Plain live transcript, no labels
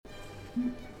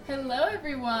Hello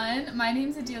everyone, my name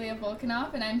is Adelia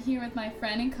Volkanov and I'm here with my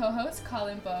friend and co-host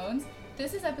Colin Bones.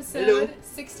 This is episode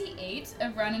 68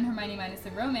 of Ron and Hermione Minus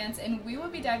the Romance, and we will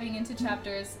be diving into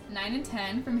chapters 9 and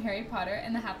 10 from Harry Potter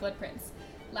and the Half-Blood Prince.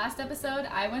 Last episode,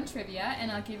 I won trivia, and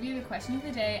I'll give you the question of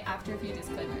the day after a few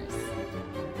disclaimers.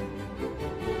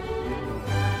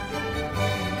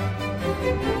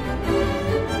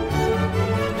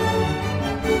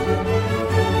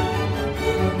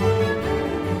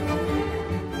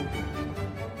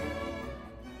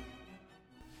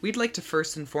 We'd like to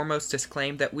first and foremost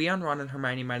disclaim that we on Ron and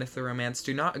Hermione Minus the Romance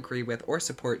do not agree with or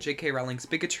support J.K. Rowling's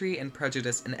bigotry and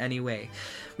prejudice in any way.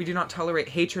 We do not tolerate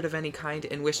hatred of any kind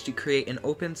and wish to create an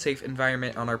open, safe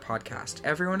environment on our podcast.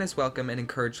 Everyone is welcome and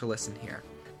encouraged to listen here.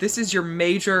 This is your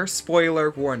major spoiler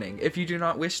warning. If you do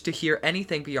not wish to hear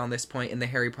anything beyond this point in the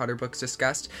Harry Potter books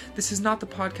discussed, this is not the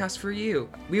podcast for you.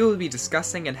 We will be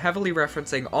discussing and heavily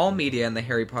referencing all media in the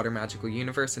Harry Potter magical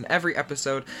universe in every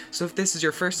episode, so if this is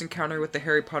your first encounter with the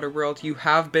Harry Potter world, you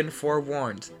have been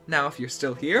forewarned. Now, if you're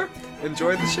still here,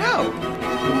 enjoy the show!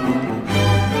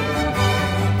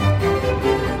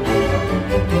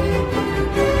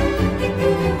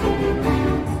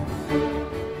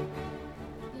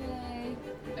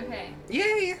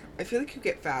 Yay! I feel like you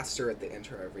get faster at the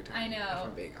intro every time. I know. If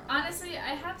I'm being honest. Honestly,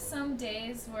 I have some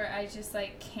days where I just,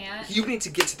 can't. You need to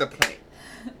get to the point.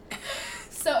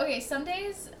 Some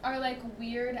days are,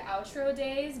 weird outro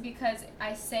days because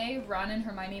I say Ron and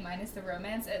Hermione Minus the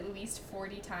Romance at least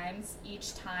 40 times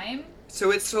each time.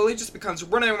 So it slowly just becomes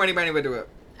Ron and Hermione Minus the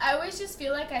I always just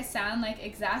feel like I sound,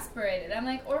 exasperated.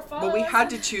 I'm or follow Well, we us had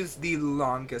to choose the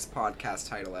longest podcast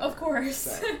title ever. Of course.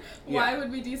 So, Why would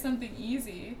we do something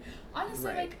easy?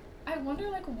 Honestly, right. I wonder,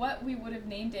 what we would have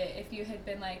named it if you had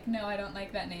been no, I don't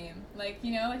like that name. I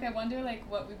wonder,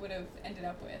 what we would have ended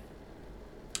up with.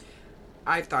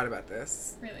 I've thought about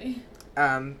this. Really?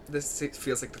 This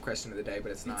feels like the question of the day,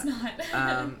 but it's not. It's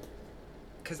not.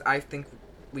 Because I think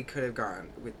we could have gone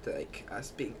with,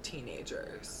 us being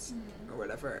teenagers or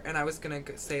whatever. And I was going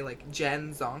to say,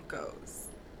 Gen Zonkos.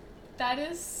 That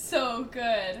is so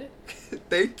good.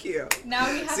 Thank you.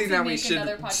 Now we have to now make we should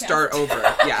another podcast. Start over.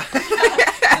 Yeah.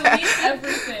 Delete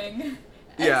everything.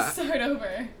 And start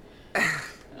over.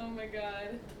 Oh my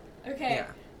god. Okay.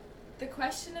 Yeah. The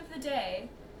question of the day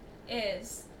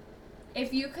is,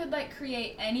 if you could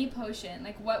create any potion,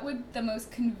 what would the most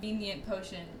convenient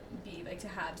potion be to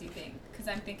have, do you think? Because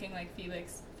I'm thinking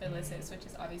Felix Felicis, which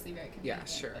is obviously very convenient.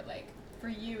 Yeah, sure. But for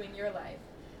you in your life,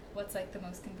 what's the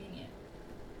most convenient?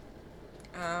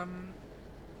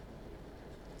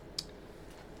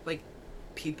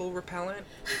 People repellent,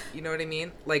 you know what I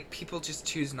mean? People just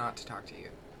choose not to talk to you.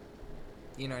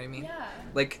 You know what I mean? Yeah.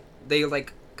 They,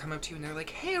 come up to you and they're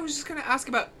like, hey, I was just gonna ask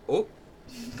about,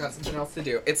 got something else to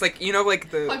do. It's the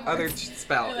Hogwarts. Other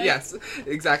spell. Yes,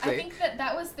 exactly. I think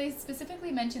that was, they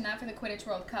specifically mentioned that for the Quidditch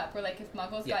World Cup, where if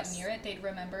Muggles got near it, they'd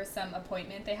remember some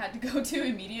appointment they had to go to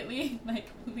immediately,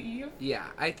 leave. Yeah,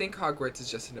 I think Hogwarts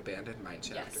is just an abandoned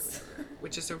mineshaft or whatever,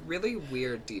 which is a really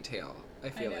weird detail, I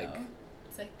feel like.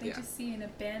 It's they just see an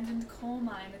abandoned coal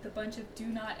mine with a bunch of do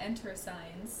not enter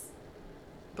signs.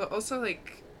 But also,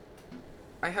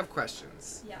 I have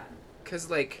questions. Yeah. Because,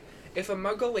 if a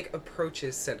Muggle,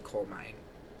 approaches said coal mine,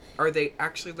 are they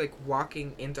actually,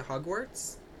 walking into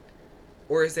Hogwarts?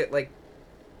 Or is it,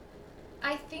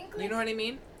 I think, you know what I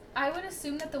mean? I would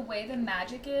assume that the way the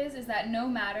magic is that no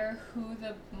matter who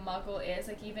the Muggle is,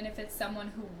 even if it's someone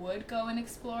who would go and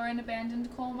explore an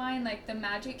abandoned coal mine, the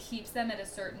magic keeps them at a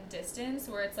certain distance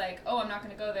where it's oh, I'm not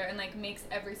going to go there, and, makes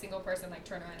every single person,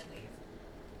 turn around and leave.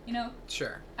 You know?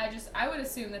 Sure. I would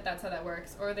assume that that's how that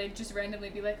works. Or they'd just randomly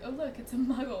be oh, look, it's a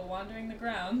Muggle wandering the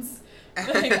grounds.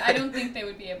 I don't think they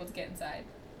would be able to get inside.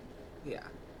 Yeah.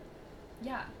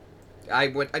 Yeah.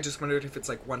 I just wondered if it's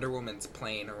Wonder Woman's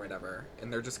plane or whatever,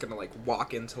 and they're just gonna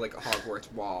walk into a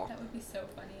Hogwarts wall. That would be so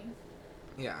funny.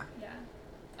 Yeah. Yeah.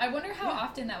 I wonder how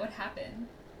often that would happen.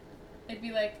 It'd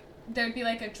be there'd be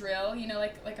a drill,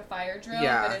 like a fire drill,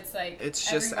 but it's it's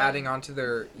just adding on to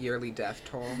their yearly death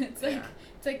toll.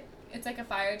 It's like a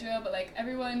fire drill, but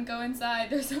everyone go inside.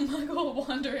 There's a Muggle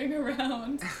wandering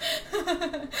around.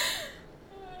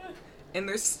 And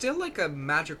there's still a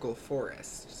magical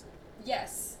forest.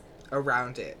 Yes.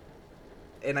 Around it.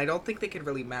 And I don't think they could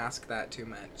really mask that too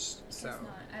much. So. It's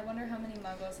not. I wonder how many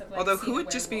Muggles have Although who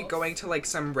would just be going to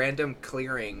some random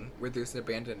clearing where there's an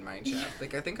abandoned mine shaft?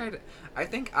 I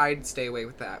think I'd stay away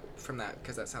from that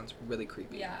because that sounds really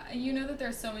creepy. Yeah, and you know that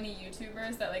there's so many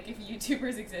YouTubers that if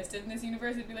YouTubers existed in this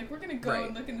universe, it'd be we're gonna go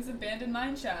and look in this abandoned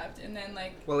mine shaft, and then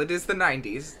Well, it is the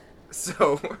 90s,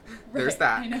 so there's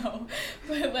that. I know,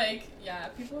 but yeah,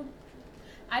 people.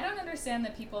 I don't understand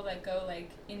the people that go, like,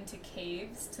 into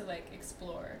caves to, like,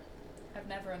 explore. I've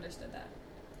never understood that.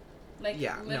 Like,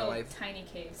 tiny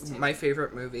caves, too. My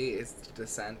favorite movie is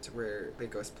Descent, where they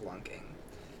go spelunking.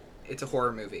 It's a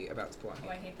horror movie about spelunking. Oh,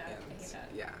 I hate that. I hate that.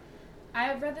 Yeah.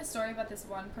 I read the story about this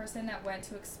one person that went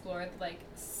to explore the, like,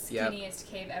 skinniest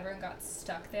cave ever and got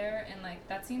stuck there, and, like,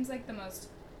 that seems like the most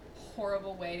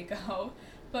horrible way to go.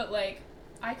 But, like,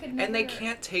 I could never... And they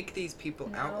can't take these people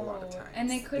out a lot of times. And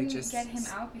they couldn't get him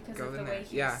out because of the way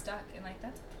he was stuck, and, like,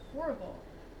 that's horrible.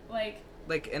 Like,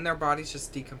 and their body's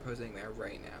just decomposing there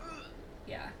right now.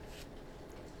 Yeah.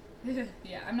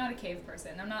 Yeah, I'm not a cave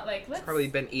person. I'm not, like, It's probably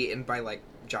been eaten by, like,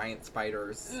 giant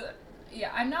spiders.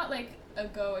 Yeah, I'm not, like, a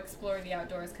go explore the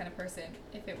outdoors kind of person,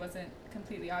 if it wasn't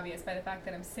completely obvious by the fact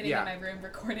that I'm sitting in my room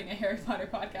recording a Harry Potter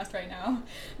podcast right now.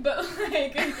 But,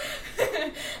 like,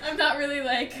 I'm not really,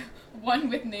 like, one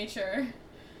with nature.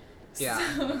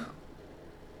 Yeah. So,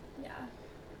 yeah.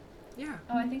 Yeah.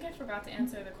 Oh, I think I forgot to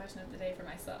answer the question of the day for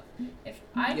myself. If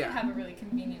I could have a really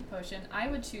convenient potion, I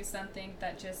would choose something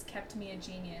that just kept me a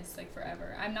genius, like,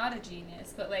 forever. I'm not a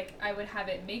genius, but, like, I would have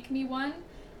it make me one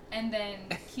and then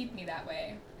keep me that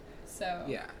way. So,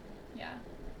 yeah.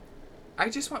 I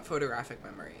just want photographic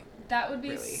memory. That would be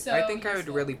really. so I think useful. I would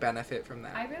really benefit from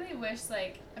that. I really wish,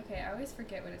 like, okay, I always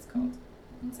forget what it's called.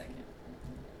 1 second.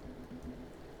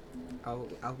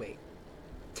 I'll wait.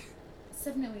 It's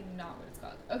definitely not what it's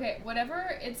called. Okay,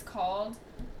 whatever it's called,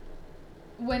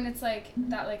 when it's, like,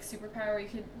 that, like, superpower where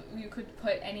you could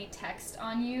put any text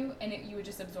on you and you would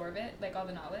just absorb it, like, all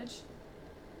the knowledge.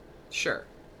 Sure.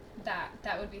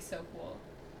 That would be so cool.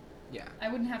 Yeah. I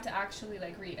wouldn't have to actually,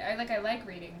 like, read. I like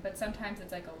reading, but sometimes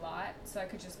it's, like, a lot, so I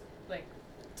could just, like,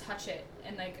 touch it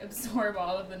and, like, absorb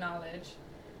all of the knowledge.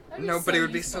 No, but it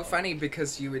would be so funny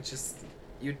because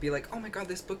you'd be like, oh my god,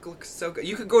 this book looks so good.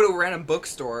 You could go to a random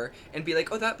bookstore and be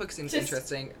like, oh, that book seems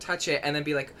interesting. Touch it, and then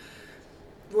be like,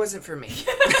 it wasn't for me.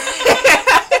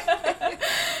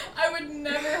 I would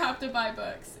never have to buy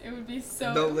books. It would be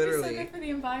so, literally. so good for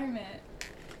the environment.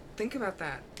 Think about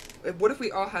that. What if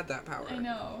we all had that power? I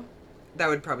know. That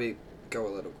would probably go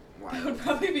a little wild. That would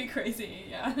probably be crazy,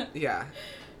 yeah. Yeah.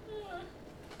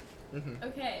 Mm-hmm.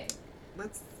 Okay.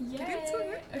 Let's get into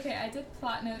it. Okay, I did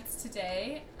plot notes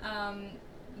today.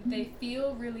 They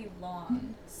feel really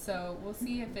long, so we'll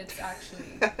see if it's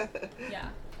actually... Yeah.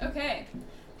 Okay.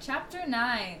 Chapter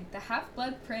 9, The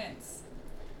Half-Blood Prince.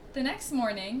 The next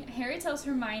morning, Harry tells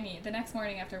Hermione, the next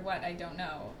morning after what, I don't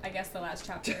know. I guess the last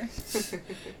chapter.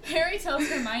 Harry tells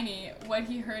Hermione what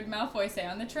he heard Malfoy say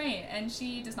on the train, and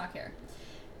she does not care.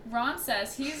 Ron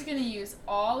says he's going to use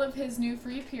all of his new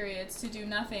free periods to do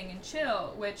nothing and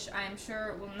chill, which I'm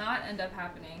sure will not end up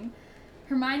happening.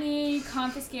 Hermione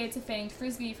confiscates a fanged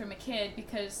frisbee from a kid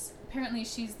because apparently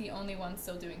she's the only one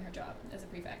still doing her job as a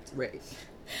prefect. Right.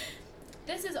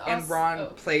 This is also... And Ron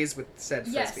plays with said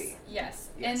frisbee. Yes.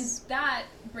 And that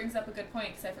brings up a good point,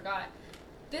 because I forgot.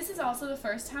 This is also the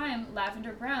first time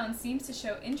Lavender Brown seems to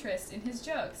show interest in his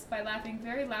jokes by laughing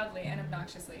very loudly and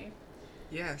obnoxiously.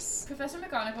 Yes. Professor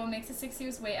McGonagall makes the Six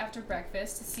Years wait after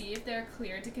breakfast to see if they're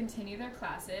cleared to continue their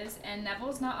classes, and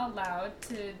Neville's not allowed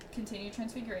to continue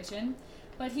Transfiguration,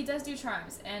 but he does do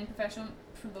charms, and Professor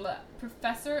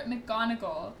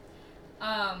McGonagall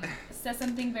says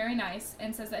something very nice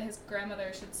and says that his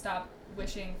grandmother should stop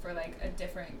wishing for, like, a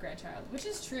different grandchild, which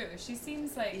is true. She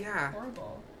seems, like,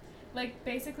 horrible. Like,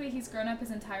 basically, he's grown up his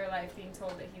entire life being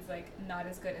told that he's, like, not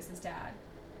as good as his dad.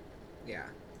 Yeah.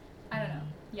 I don't know.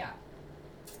 Yeah.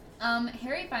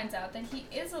 Harry finds out that he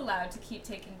is allowed to keep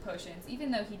taking potions, even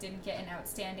though he didn't get an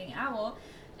outstanding owl,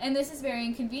 and this is very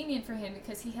inconvenient for him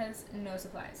because he has no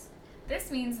supplies. This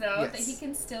means, though, that he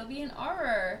can still be an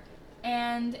Auror.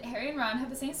 And Harry and Ron have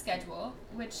the same schedule,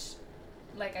 which,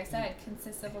 like I said,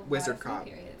 consists of a Wizard lot of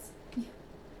free periods.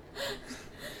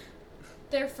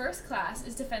 Their first class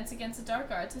is Defense Against the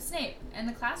Dark Arts with Snape, and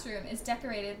the classroom is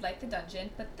decorated like the dungeon,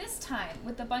 but this time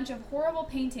with a bunch of horrible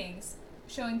paintings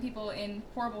showing people in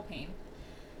horrible pain.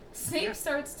 Snape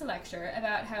starts to lecture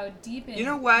about how deep in... You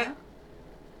know what? No?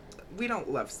 We don't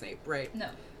love Snape, right? No.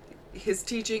 His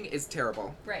teaching is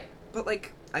terrible. Right. But,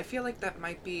 like, I feel like that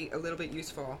might be a little bit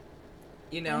useful.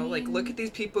 You know, like, look at these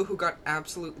people who got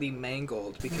absolutely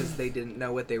mangled because they didn't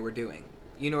know what they were doing.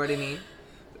 You know what I mean?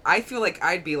 I feel like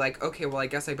I'd be like, okay, well, I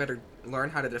guess I better learn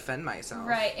how to defend myself.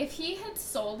 Right. If he had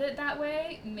sold it that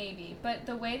way, maybe. But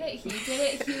the way that he did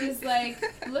it, he was like,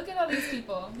 look at all these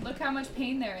people. Look how much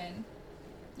pain they're in.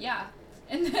 Yeah.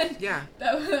 And then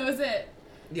that was it.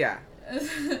 Yeah.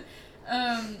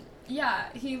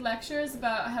 Yeah, he lectures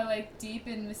about how, like, deep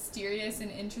and mysterious and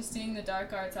interesting the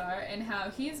dark arts are and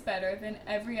how he's better than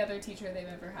every other teacher they've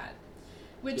ever had.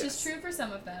 which is true for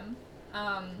some of them,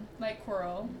 like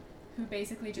Quirrell, who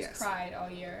basically just cried all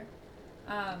year.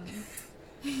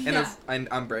 And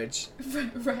Umbridge.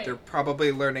 Right. They're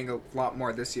probably learning a lot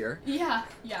more this year. Yeah.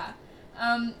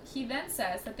 He then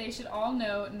says that they should all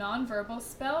know nonverbal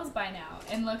spells by now,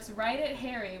 and looks right at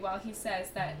Harry while he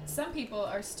says that some people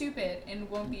are stupid and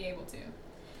won't be able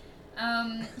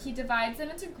to. He divides them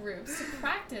into groups to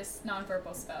practice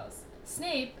nonverbal spells.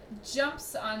 Snape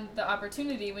jumps on the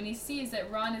opportunity when he sees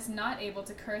that Ron is not able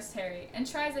to curse Harry, and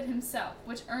tries it himself,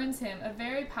 which earns him a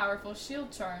very powerful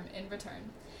shield charm in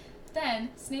return. Then,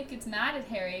 Snape gets mad at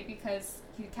Harry because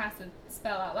he cast a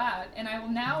spell out loud, and I will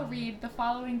now read the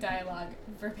following dialogue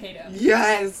verbatim.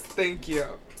 Yes, thank you.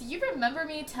 Do you remember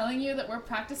me telling you that we're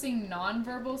practicing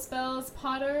nonverbal spells,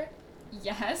 Potter?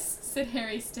 Yes, said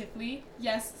Harry stiffly.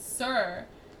 Yes, sir.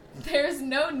 There's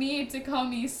no need to call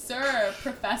me sir,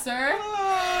 Professor.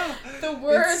 The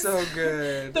words, it's so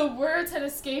good. The words had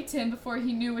escaped him before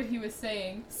he knew what he was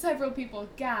saying. Several people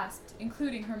gasped,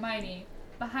 including Hermione.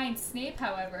 Behind Snape,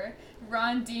 however,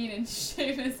 Ron, Dean, and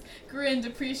Seamus grinned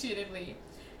appreciatively.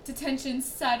 Detention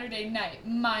Saturday night,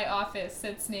 my office,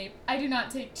 said Snape. I do not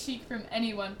take cheek from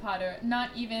anyone, Potter, not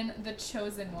even the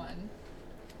chosen one.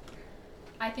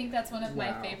 I think that's one of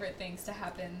my favorite things to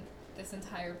happen this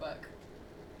entire book.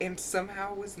 And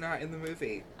somehow was not in the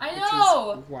movie. I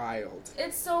know! Which is wild.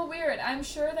 It's so weird. I'm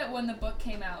sure that when the book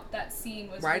came out, that scene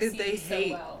was received so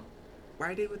well.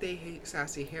 Why did they hate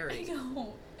Sassy Harry? I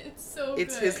know. It's so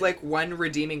It's good. his, one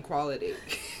redeeming quality.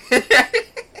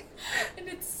 And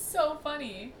it's so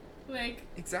funny.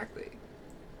 Exactly.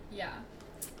 Yeah.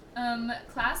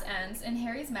 Class ends, and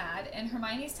Harry's mad, and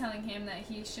Hermione's telling him that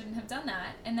he shouldn't have done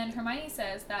that, and then Hermione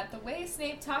says that the way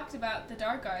Snape talked about the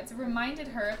Dark Arts reminded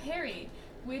her of Harry,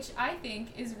 which I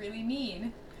think is really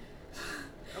mean.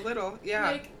 A little,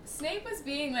 yeah. Snape was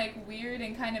being, weird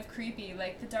and kind of creepy.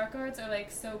 The Dark Arts are,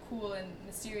 so cool and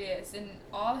mysterious, and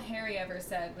all Harry ever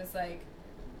said was,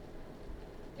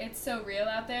 it's so real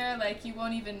out there, you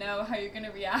won't even know how you're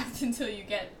gonna react until you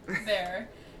get there.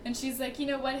 And she's like, you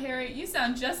know what, Harry? You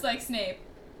sound just like Snape.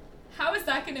 How is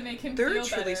that gonna make him feel better? There are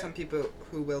truly some people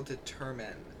who will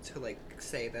determine to,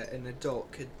 say that an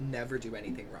adult could never do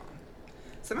anything wrong.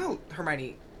 Somehow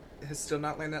Hermione has still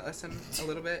not learned that lesson a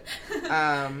little bit.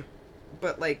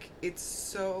 But, it's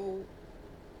so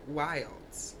wild.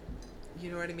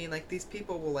 You know what I mean? These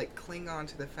people will, cling on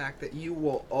to the fact that you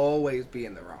will always be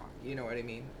in the wrong. You know what I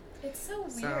mean? It's so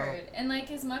weird. And,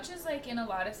 as much as, in a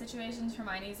lot of situations,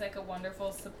 Hermione's, a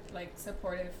wonderful,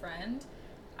 supportive friend,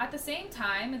 at the same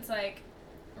time, it's,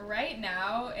 right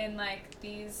now, in,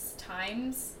 these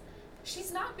times,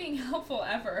 she's not being helpful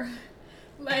ever.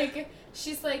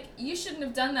 She's like, you shouldn't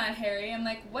have done that, Harry. I'm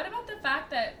like, what about the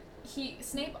fact that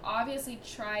Snape obviously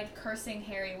tried cursing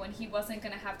Harry when he wasn't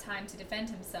going to have time to defend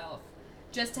himself,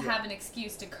 just to have an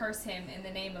excuse to curse him in the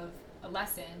name of a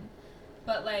lesson.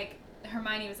 But,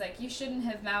 Hermione was like, you shouldn't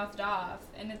have mouthed off.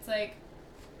 And it's like,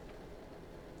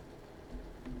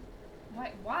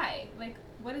 why?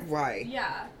 What is... Why?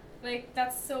 Yeah.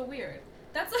 That's so weird.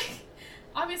 That's,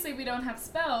 obviously we don't have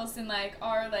spells in,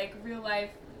 our, real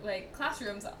life,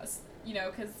 classrooms,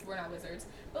 because we're not wizards.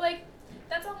 But,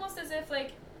 that's almost as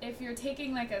if you're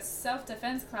taking, a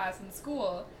self-defense class in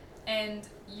school, and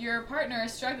your partner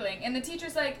is struggling, and the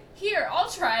teacher's like, here, I'll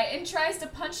try, and tries to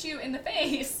punch you in the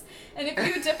face. And if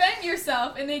you defend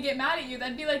yourself and they get mad at you,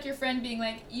 that'd be like your friend being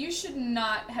like, you should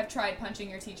not have tried punching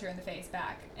your teacher in the face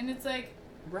back. And it's like...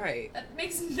 Right. That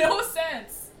makes no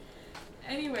sense.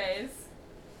 Anyways...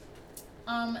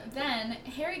 Then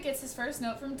Harry gets his first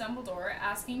note from Dumbledore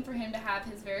asking for him to have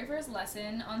his very first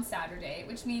lesson on Saturday,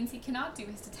 which means he cannot do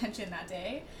his detention that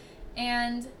day.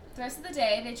 And the rest of the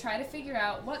day, they try to figure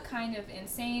out what kind of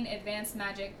insane advanced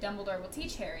magic Dumbledore will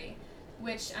teach Harry,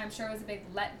 which I'm sure was a big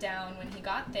letdown when he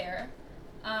got there.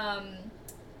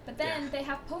 But then they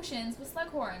have potions with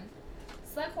Slughorn.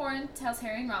 Slughorn tells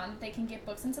Harry and Ron that they can get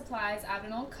books and supplies out of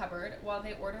an old cupboard while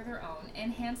they order their own,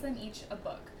 and hands them each a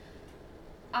book.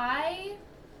 I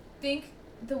think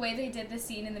the way they did this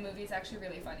scene in the movie is actually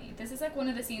really funny. This is one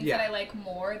of the scenes that I like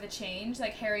more, the change,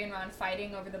 Harry and Ron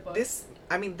fighting over the books.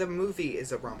 The movie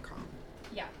is a rom-com.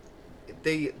 Yeah.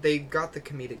 They got the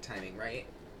comedic timing, right?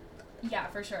 Yeah,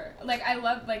 for sure. I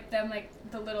love, them,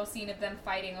 the little scene of them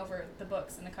fighting over the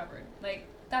books in the cupboard.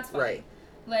 That's funny.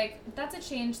 Right. That's a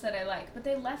change that I like, but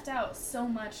they left out so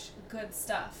much good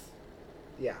stuff.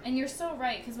 Yeah. And you're so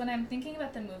right, because when I'm thinking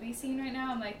about the movie scene right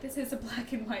now, I'm like, this is a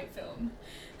black and white film.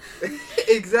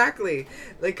 Exactly.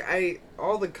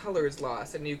 All the color is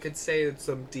lost, and you could say it's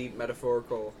some deep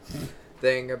metaphorical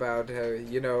thing about how,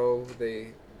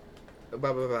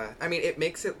 blah, blah, blah. I mean, it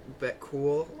makes it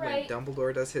cool when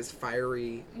Dumbledore does his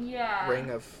fiery ring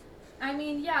of I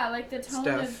mean, yeah, like, the tone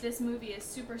stuff. of this movie is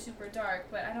super, super dark,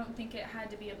 but I don't think it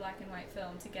had to be a black and white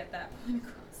film to get that point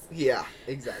across. Yeah,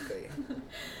 exactly.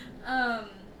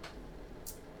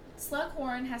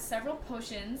 Slughorn has several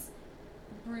potions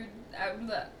brewed...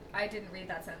 I didn't read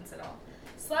that sentence at all.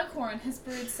 Slughorn has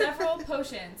brewed several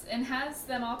potions and has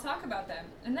them all talk about them,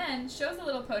 and then shows a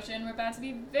little potion we're about to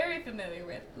be very familiar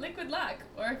with, Liquid Luck,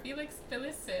 or Felix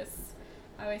Felicis.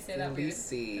 I always say that weird.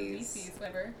 Felicis,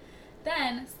 whatever.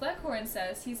 Then, Slughorn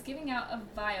says he's giving out a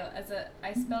vial as a,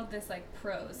 I spelled this like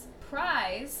prose,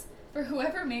 prize for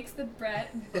whoever makes the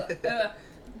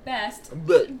best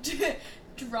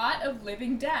draught of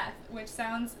living death, which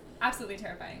sounds absolutely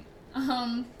terrifying.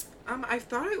 I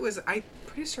thought it was, I'm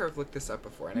pretty sure I've looked this up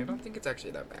before, and I don't think it's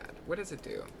actually that bad. What does it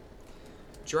do?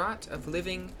 Draught of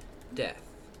living death.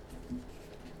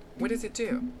 What does it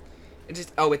do?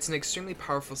 It's an extremely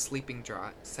powerful sleeping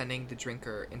draught, sending the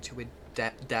drinker into a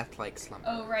death-like slumber.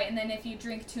 Oh, right, and then if you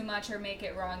drink too much or make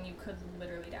it wrong, you could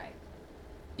literally die.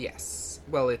 Yes.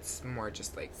 Well, it's more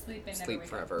just like sleep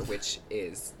forever, which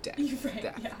is death. Right,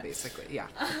 death, basically. Yeah.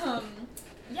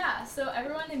 Yeah, so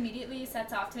everyone immediately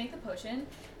sets off to make the potion,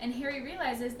 and Harry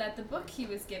realizes that the book he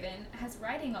was given has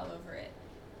writing all over it.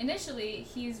 Initially,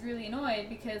 he's really annoyed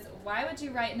because why would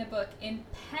you write in a book in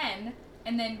pen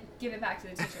and then give it back to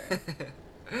the teacher?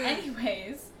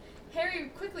 Anyways, Harry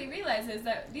quickly realizes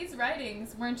that these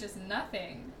writings weren't just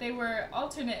nothing. They were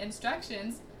alternate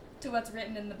instructions to what's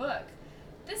written in the book.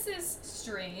 This is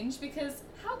strange because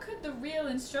how could the real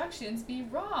instructions be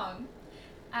wrong?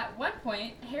 At one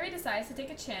point, Harry decides to take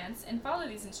a chance and follow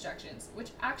these instructions,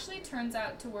 which actually turns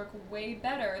out to work way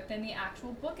better than the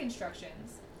actual book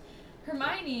instructions.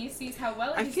 Hermione sees how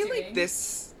well he's doing. I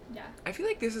feel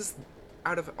like this is,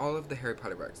 out of all of the Harry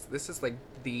Potter books, this is like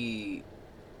the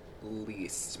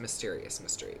least mysterious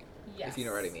mystery. Yes. If you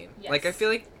know what I mean. Yes. Like, I feel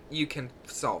like you can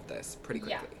solve this pretty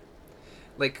quickly. Yeah.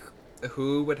 Like,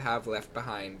 who would have left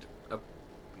behind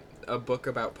a book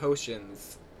about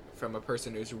potions from a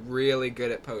person who's really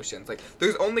good at potions? Like,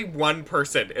 there's only one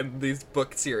person in these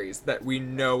book series that we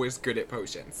know is good at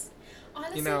potions.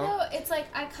 Honestly, though, it's like,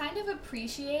 I kind of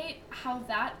appreciate how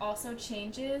that also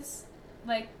changes,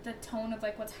 like, the tone of,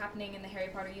 like, what's happening in the Harry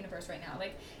Potter universe right now.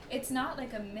 Like, it's not,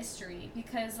 like, a mystery,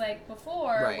 because, like,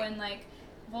 before, when, like,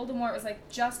 Voldemort was, like,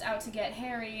 just out to get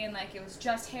Harry, and, like, it was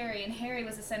just Harry, and Harry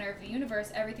was the center of the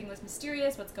universe, everything was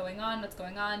mysterious, what's going on,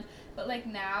 but, like,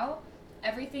 now,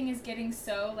 everything is getting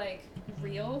so, like,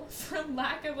 real, for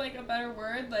lack of, like, a better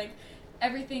word, like,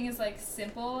 everything is, like,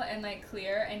 simple and, like,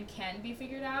 clear and can be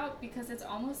figured out, because it's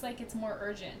almost like it's more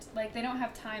urgent. Like, they don't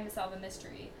have time to solve a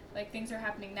mystery. Like, things are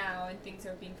happening now, and things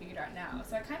are being figured out now.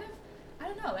 So I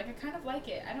don't know, like, I kind of like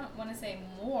it. I don't want to say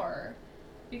more,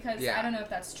 because I don't know if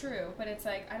that's true, but it's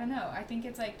like, I don't know. I think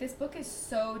it's like, this book is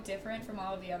so different from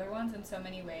all of the other ones in so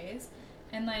many ways.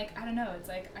 And, like, I don't know, it's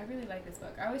like, I really like this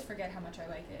book. I always forget how much I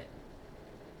like it.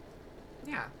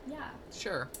 Yeah. Yeah.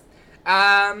 Sure.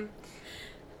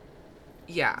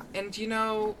 Yeah, and you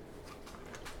know,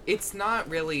 it's not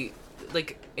really,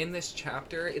 like, in this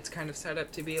chapter, it's kind of set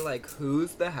up to be like,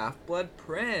 who's the Half-Blood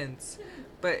Prince?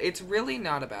 But it's really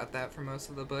not about that for most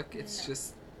of the book. It's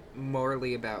just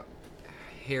morally about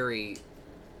Harry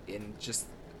in just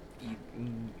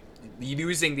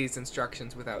using these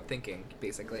instructions without thinking,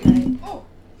 basically. Oh!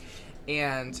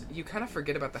 And you kind of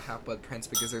forget about the Half-Blood Prince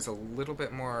because there's a little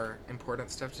bit more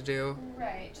important stuff to do.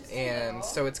 Right. And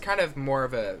so it's kind of more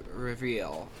of a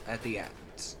reveal at the end.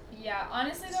 Yeah,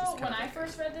 honestly though, when I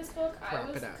first read this book, I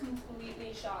was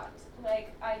completely shocked.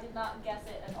 Like, I did not guess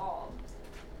it at all.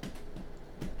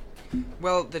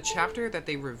 Well, the chapter that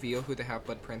they reveal who the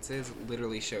Half-Blood Prince is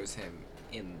literally shows him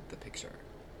in the picture.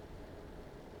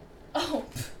 Oh,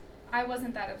 I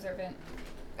wasn't that observant.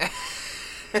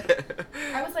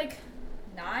 I was like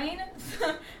 9?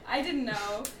 I didn't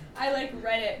know. I like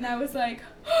read it and I was like,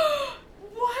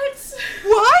 what?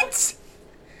 What?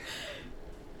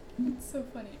 It's so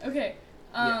funny. Okay.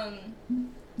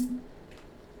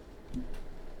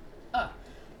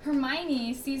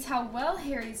 Hermione sees how well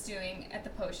Harry's doing at the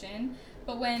potion,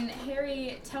 but when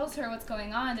Harry tells her what's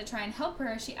going on to try and help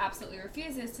her, she absolutely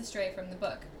refuses to stray from the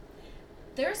book.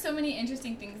 There are so many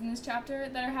interesting things in this chapter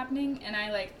that are happening, and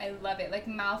I love it. Like,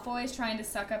 Malfoy is trying to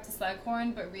suck up to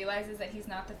Slughorn, but realizes that he's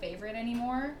not the favorite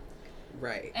anymore.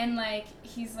 Right. And, like,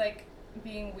 he's, like,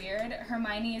 being weird.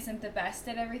 Hermione isn't the best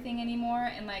at everything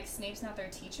anymore, and, like, Snape's not their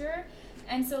teacher.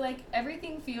 And so, like,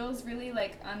 everything feels really,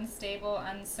 like, unstable,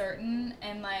 uncertain,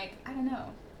 and, like, I don't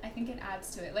know. I think it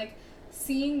adds to it. Like,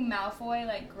 seeing Malfoy,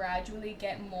 like, gradually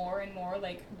get more and more,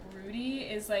 like, broody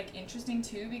is, like, interesting,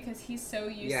 too, because he's so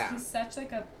used... Yeah. He's such,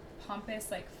 like, a pompous,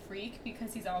 like, freak,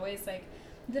 because he's always, like,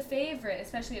 the favorite,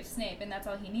 especially of Snape, and that's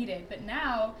all he needed. But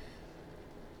now,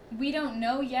 we don't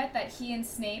know yet that he and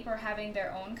Snape are having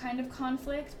their own kind of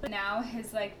conflict, but now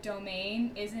his, like,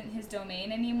 domain isn't his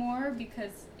domain anymore,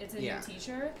 because it's a new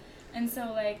teacher. And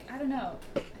so, like, I don't know.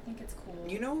 I think it's cool.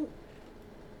 You know,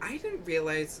 I didn't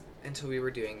realize until we were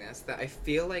doing this that I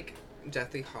feel like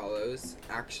Deathly Hallows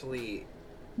actually,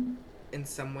 in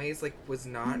some ways, like, was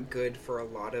not good for a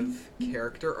lot of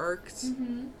character arcs.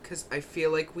 Because I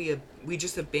feel like we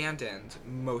just abandoned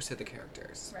most of the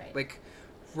characters. Right. Like,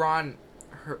 Ron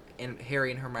and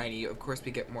Harry and Hermione, of course,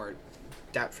 we get more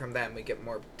depth from them. We get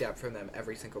more depth from them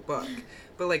every single book.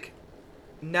 But, like,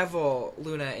 Neville,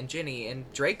 Luna, and Ginny,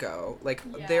 and Draco, like,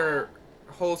 their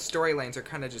whole storylines are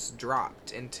kind of just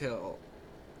dropped until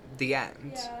the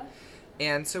end. Yeah.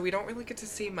 And so we don't really get to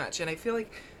see much. And I feel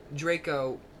like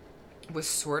Draco was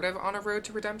sort of on a road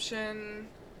to redemption,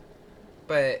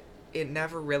 but it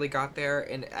never really got there,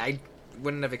 and I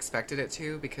wouldn't have expected it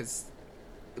to, because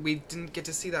we didn't get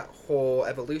to see that whole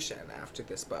evolution after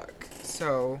this book.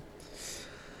 So,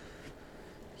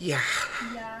 yeah.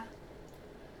 Yeah.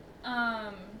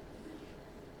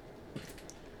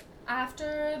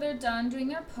 After they're done doing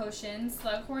their potions,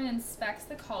 Slughorn inspects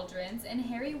the cauldrons, and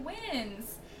Harry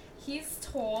wins. He's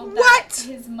told that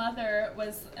his mother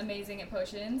was amazing at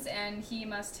potions, and he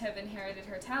must have inherited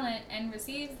her talent, and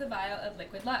receives the vial of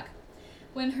liquid luck.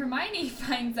 When Hermione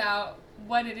finds out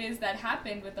what it is that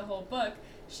happened with the whole book,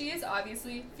 she is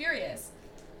obviously furious.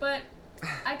 But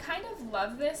I kind of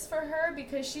love this for her,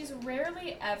 because she's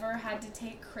rarely ever had to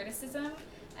take criticism,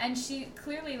 and she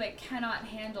clearly, like, cannot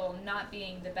handle not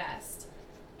being the best.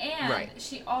 And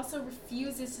she also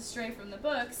refuses to stray from the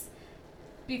books,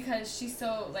 because she's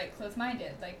so, like,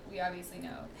 close-minded, like we obviously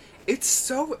know. It's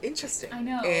so interesting. I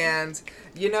know. And,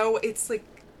 you know, it's like,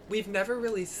 we've never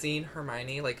really seen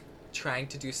Hermione, like, trying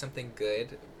to do something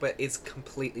good, but is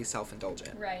completely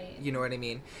self-indulgent. Right. You know what I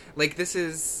mean? Like, this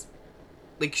is,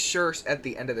 like, sure, at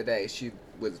the end of the day, she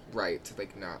was right to,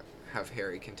 like, not have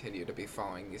Harry continue to be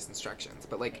following these instructions.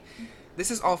 But, like,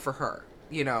 this is all for her.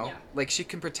 You know, like, she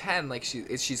can pretend like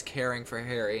she's caring for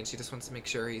Harry and she just wants to make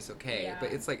sure he's okay. Yeah.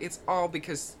 But it's like, it's all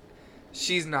because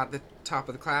she's not the top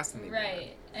of the class anymore.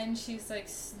 Right. And she's, like,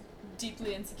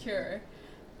 deeply insecure.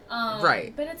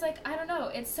 Right. But it's like, I don't know.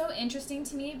 It's so interesting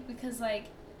to me because, like,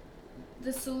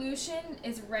 the solution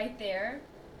is right there,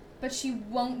 but she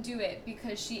won't do it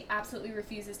because she absolutely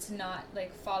refuses to not,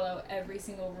 like, follow every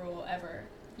single rule ever,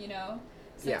 you know?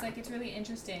 So it's like, it's really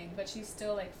interesting, but she's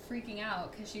still, like, freaking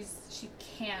out because she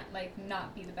can't, like,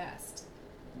 not be the best.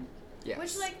 Yes.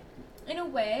 Which, like, in a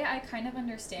way, I kind of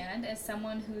understand as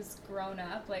someone who's grown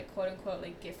up, like, quote-unquote,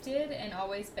 like, gifted and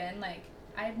always been, like,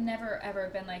 I've never, ever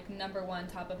been, like, number one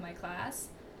top of my class.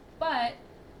 But,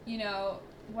 you know,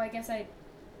 well, I guess I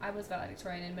was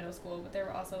valedictorian in middle school, but there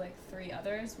were also, like, 3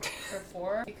 others, or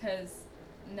 4, because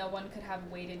no one could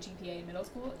have weighted GPA in middle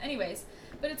school. Anyways,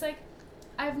 but it's, like,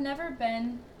 I've never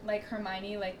been, like,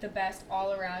 Hermione, like, the best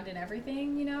all around in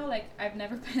everything, you know? Like, I've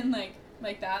never been, like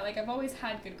that. Like, I've always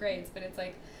had good grades, but it's,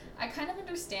 like, I kind of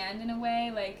understand, in a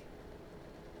way, like,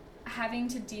 having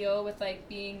to deal with, like,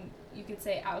 being, you could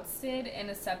say, ousted in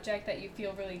a subject that you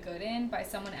feel really good in by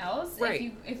someone else.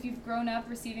 Right. If you've grown up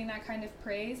receiving that kind of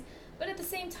praise. But at the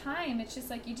same time, it's just,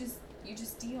 like, you just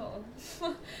deal.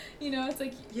 You know, it's,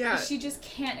 like, she just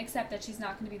can't accept that she's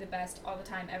not going to be the best all the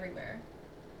time everywhere.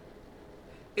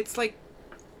 It's like,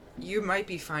 you might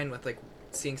be fine with, like,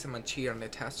 seeing someone cheat on a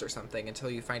test or something until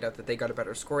you find out that they got a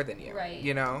better score than you. Right.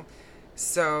 You know?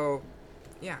 So,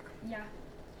 yeah. Yeah.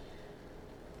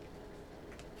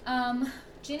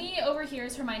 Ginny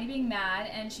overhears Hermione being mad,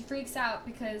 and she freaks out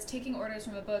because taking orders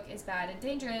from a book is bad and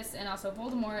dangerous, and also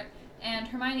Voldemort, and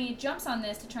Hermione jumps on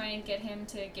this to try and get him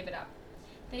to give it up.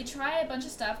 They try a bunch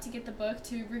of stuff to get the book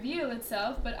to reveal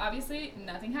itself, but obviously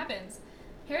nothing happens.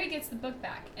 Harry gets the book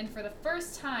back, and for the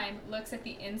first time looks at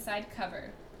the inside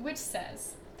cover, which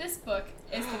says, "This book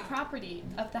is the property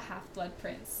of the Half-Blood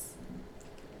Prince."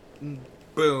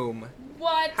 Boom.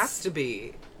 What? Has to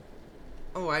be.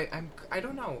 Oh, I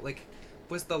don't know. Like,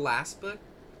 was the last book,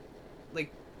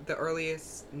 like, the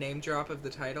earliest name drop of the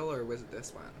title, or was it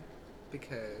this one?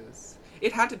 Because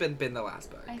it had to have been the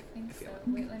last book. I think so. Like.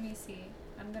 Wait, let me see.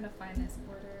 I'm gonna find this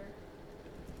order.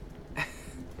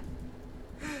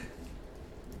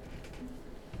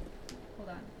 Hold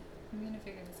on. I'm gonna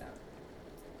figure this out.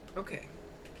 Okay.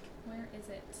 Where is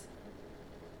it?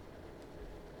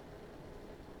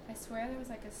 I swear there was,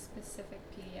 like, a specific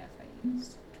PDF I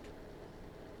used.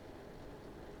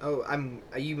 Oh,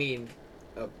 you mean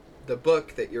the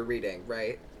book that you're reading,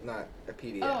 right? Not a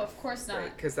PDF. Oh, of course not.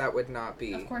 Right? Because that would not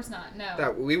be... Of course not, no.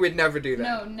 That we would never do that.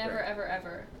 No, never, right. ever,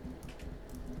 ever.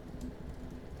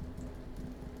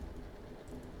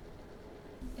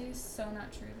 It is so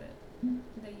not true that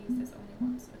they use this only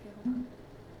once. Okay, hold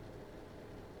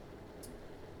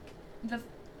on.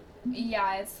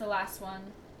 Yeah, it's the last one.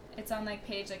 It's on, like,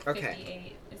 page, like,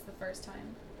 58 is the first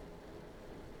time.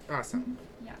 Awesome.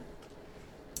 Yeah.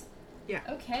 Yeah.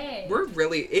 Okay.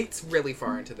 It's really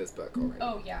far into this book already.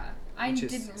 Oh, yeah. I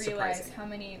didn't realize surprising. how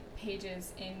many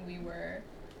pages in we were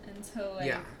until, like,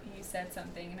 you said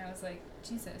something, and I was like,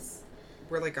 Jesus.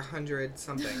 We're, like, 100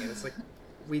 something, and it's like,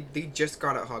 they just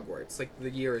got at Hogwarts. Like, the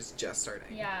year is just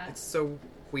starting. Yeah. It's so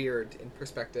weird in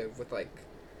perspective with, like,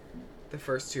 the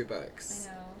first 2 books.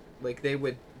 I know. Like, they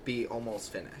would be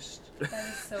almost finished. That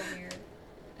is so weird.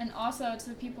 And also, to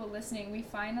the people listening, we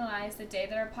finalized the day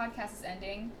that our podcast is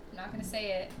ending. I'm not going to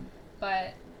say it,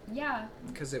 but yeah.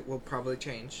 Because it will probably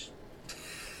change.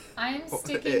 I'm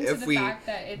sticking to the fact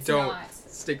that it's not.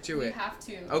 Stick to it. You have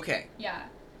to. Okay. Yeah.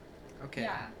 Okay.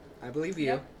 Yeah. I believe you.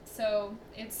 Yep. So,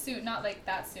 it's soon, not like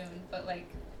that soon, but like,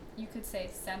 you could say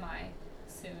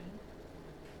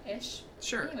semi-soon-ish.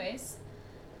 Sure. Anyways,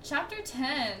 Chapter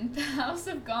 10, The House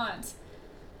of Gaunt.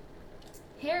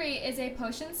 Harry is a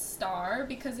potion star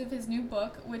because of his new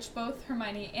book, which both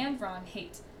Hermione and Ron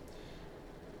hate.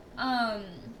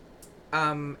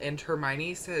 And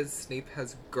Hermione says Snape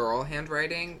has girl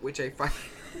handwriting, which I find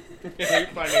really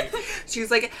funny.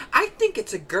 She's like, I think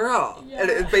it's a girl. Yeah.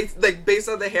 And it's based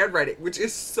on the handwriting, which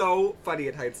is so funny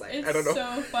in hindsight. It's I don't know.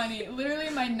 so funny. Literally,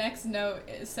 my next note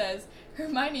says,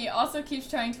 Hermione also keeps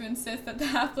trying to insist that the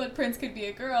Half-Blood Prince could be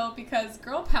a girl because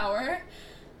girl power.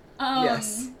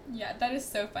 Yes. Yeah, that is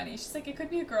so funny. She's like, it could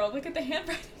be a girl. Look at the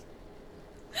handwriting.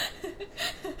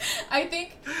 I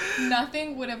think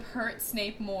nothing would have hurt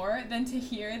Snape more than to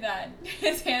hear that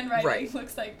his handwriting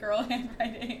looks like girl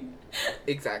handwriting.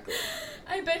 Exactly.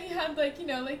 I bet he had, like,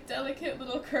 delicate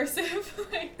little cursive.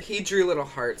 He drew little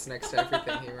hearts next to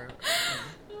everything he wrote.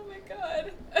 Oh my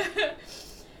god.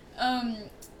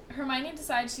 Hermione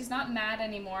decides she's not mad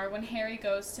anymore when Harry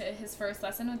goes to his first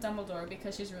lesson with Dumbledore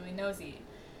because she's really nosy.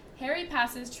 Harry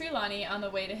passes Trelawney on the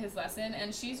way to his lesson,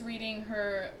 and she's reading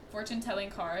her fortune-telling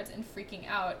cards and freaking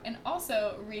out, and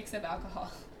also reeks of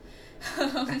alcohol.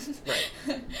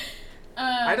 Right.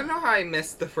 I don't know how I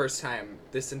missed the first time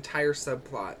this entire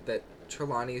subplot that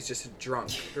Trelawney is just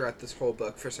drunk throughout this whole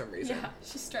book for some reason. Yeah,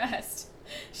 she's stressed.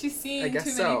 She's seeing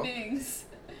too many things.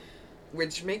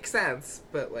 Which makes sense,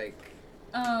 but, like,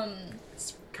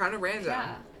 it's kind of random.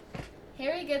 Yeah.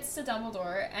 Harry gets to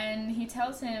Dumbledore, and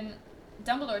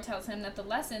Dumbledore tells him that the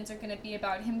lessons are going to be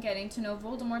about him getting to know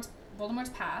Voldemort's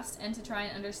past and to try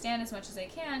and understand as much as they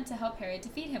can to help Harry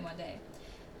defeat him one day.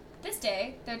 This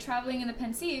day, they're traveling in the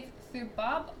Pensieve through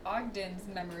Bob Ogden's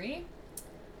memory.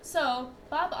 So,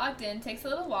 Bob Ogden takes a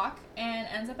little walk and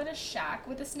ends up at a shack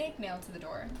with a snake nailed to the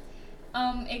door.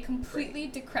 A completely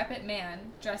decrepit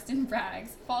man, dressed in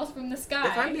rags, falls from the sky.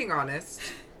 If I'm being honest,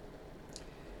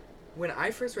 when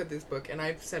I first read this book, and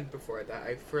I've said before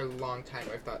that for a long time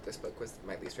I've thought this book was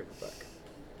my least favorite book.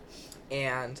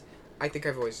 And I think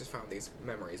I've always just found these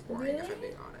memories boring, if I'm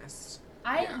being honest.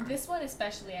 This one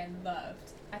especially I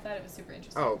loved. I thought it was super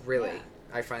interesting. Oh, really? Yeah.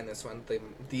 I find this one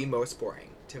the most boring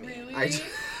to me. Really?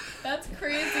 That's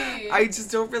crazy. I just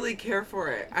don't really care for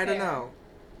it. Fair. I don't know.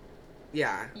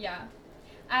 Yeah. Yeah.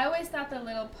 I always thought the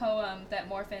little poem that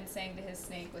Morphin sang to his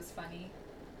snake was funny.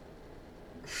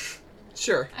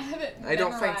 Sure. I have it memorized. I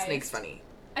don't find snakes funny.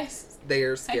 They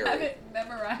are scary. I have it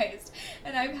memorized.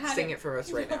 And I've had Sing it for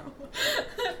us right now.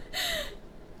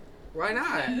 Why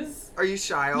not? Yes. Are you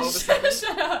shy all of a sudden?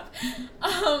 Shut up.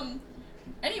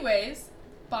 Anyways,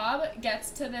 Bob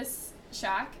gets to this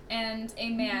shack, and a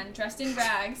man dressed in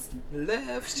rags...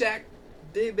 Love shack.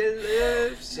 Baby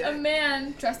love shack. A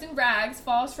man dressed in rags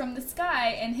falls from the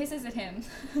sky and hisses at him.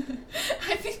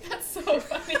 I think that's so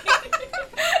funny.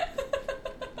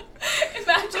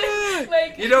 Imagine,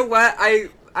 like... You know what? I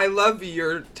love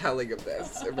your telling of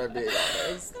this, if I'm being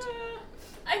honest.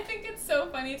 I think it's so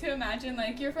funny to imagine,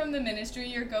 like, you're from the Ministry,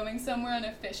 you're going somewhere on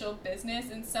official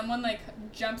business, and someone, like,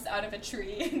 jumps out of a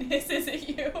tree and hisses at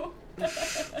you.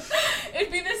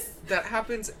 It'd be this... That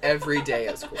happens every day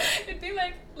at school. It'd be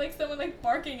like someone, like,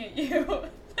 barking at you.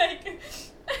 Like...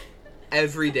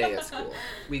 Every day at school.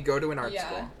 We go to an art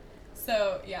school.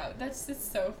 So, yeah, that's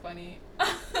just so funny.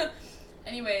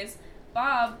 Anyways,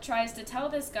 Bob tries to tell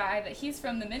this guy that he's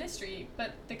from the Ministry,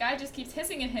 but the guy just keeps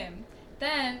hissing at him.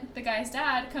 Then, the guy's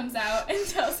dad comes out and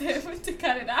tells him to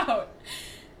cut it out.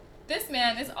 This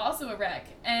man is also a wreck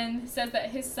and says that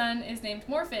his son is named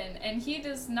Morphin, and he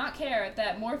does not care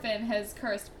that Morphin has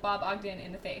cursed Bob Ogden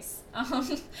in the face.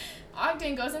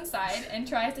 Ogden goes inside and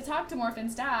tries to talk to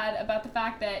Morphin's dad about the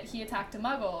fact that he attacked a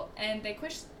muggle, and they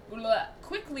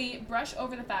quickly brush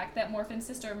over the fact that Morphin's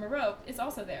sister, Merope, is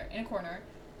also there in a corner.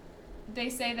 They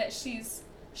say that she's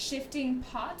shifting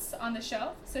pots on the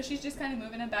shelf, so she's just kind of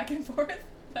moving them back and forth,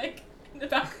 like, in the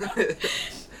background.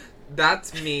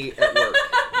 That's me at work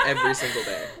every single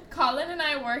day. Colin and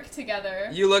I work together.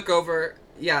 You look over,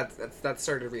 yeah, that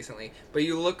started recently, but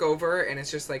you look over and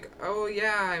it's just like, oh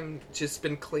yeah, I'm just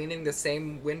been cleaning the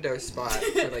same window spot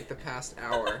for like the past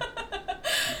hour.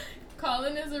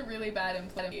 Colin is a really bad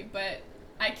employee, but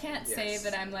I can't say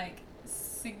that I'm like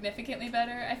significantly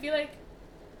better. I feel like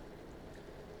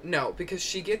no, because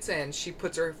she gets in, she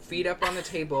puts her feet up on the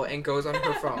table and goes on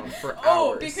her phone for hours.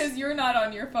 Oh, because you're not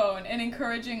on your phone and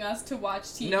encouraging us to watch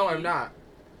TV. No, I'm not.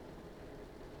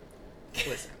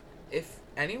 Listen, if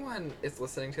anyone is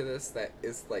listening to this that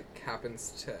is like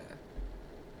happens to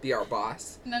be our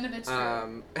boss, none of it's true.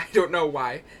 I don't know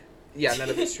why. Yeah, none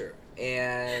of it's true.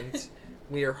 And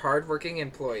we are hardworking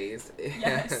employees,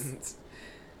 yes. and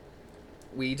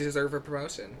we deserve a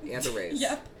promotion and a raise.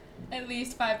 Yep, at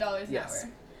least $5 an yes. hour.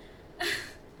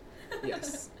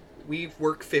 Yes. We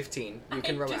work 15. You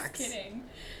can relax. Just kidding.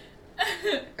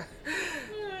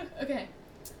 Okay.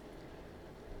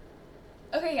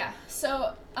 Okay, yeah.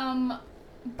 So,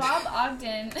 Bob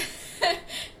Ogden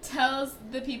tells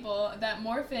the people that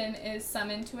Morphin is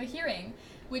summoned to a hearing,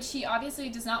 which he obviously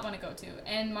does not want to go to,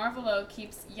 and Marvolo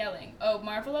keeps yelling. Oh,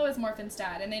 Marvolo is Morphin's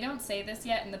dad, and they don't say this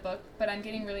yet in the book, but I'm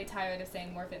getting really tired of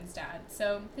saying Morphin's dad.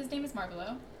 So, his name is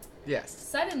Marvolo. Yes.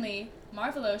 Suddenly,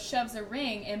 Marvolo shoves a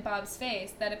ring in Bob's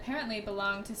face that apparently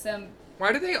belonged to some...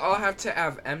 Why do they all have to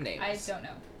have M names? I don't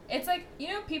know. It's like, you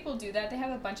know, people do that. They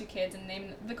have a bunch of kids and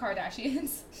name the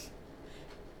Kardashians.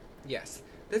 Yes.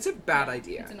 That's a bad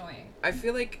idea. It's annoying. I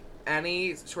feel like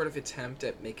any sort of attempt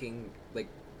at making, like,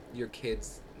 your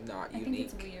kids not unique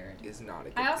think it's weird. Is not a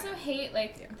good I also thing. hate,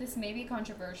 like, this may be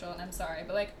controversial, and I'm sorry,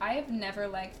 but, like, I have never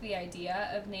liked the idea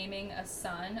of naming a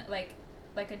son, like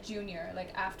a junior,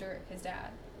 like, after his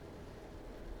dad.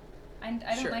 I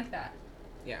don't like that.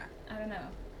 Yeah. I don't know.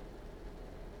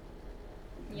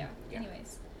 Yeah.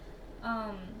 Anyways.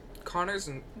 Connor's...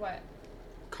 What?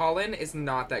 Colin is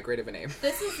not that great of a name.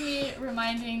 This is me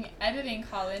editing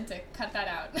Colin to cut that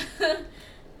out.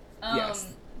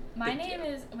 Yes. My name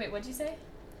is... Wait, what'd you say?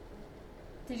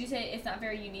 Did you say it's not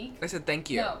very unique? I said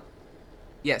thank you. No.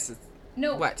 Yes. It's...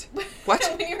 No. What? What?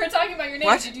 When you were talking about your name,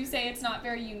 what? Did you say it's not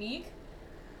very unique?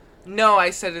 No, I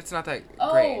said it's not that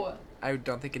great. Oh. I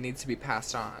don't think it needs to be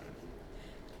passed on.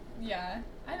 Yeah.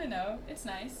 I don't know. It's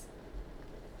nice.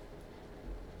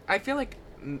 I feel like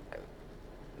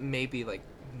maybe, like,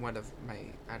 one of my...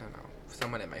 I don't know.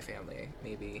 Someone in my family,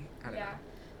 maybe. I don't know.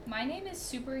 My name is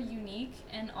super unique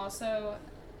and also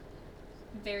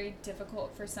very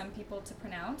difficult for some people to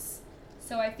pronounce.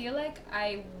 So I feel like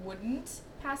I wouldn't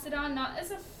pass it on, not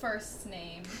as a first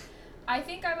name. I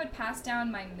think I would pass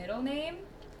down my middle name.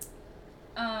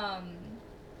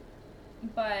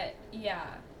 But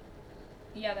yeah,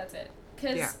 that's it.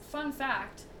 'Cause fun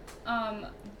fact,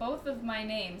 both of my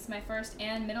names, my first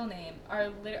and middle name, are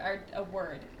a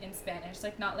word in Spanish.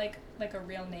 Like not like a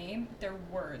real name. They're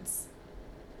words.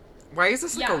 Why is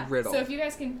this like a riddle? So if you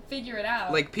guys can figure it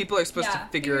out. Like people are supposed to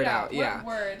figure it out. What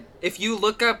word? If you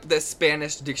look up the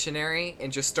Spanish dictionary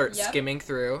and just start skimming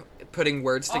through, putting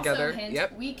words together. Also,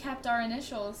 hint, we kept our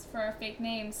initials for our fake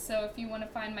names. So if you want to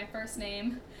find my first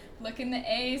name, look in the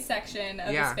A section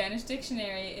of the Spanish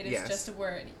dictionary. It is just a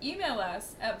word. Email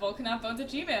us at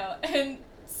vulcanoutbones@gmail.com and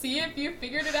see if you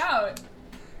figured it out.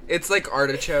 It's like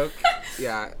artichoke.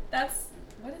 Yeah. What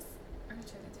is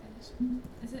artichoke in Spanish?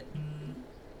 Is it?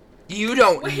 You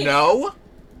don't know?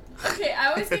 Okay, I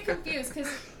always get confused because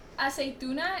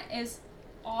aceituna is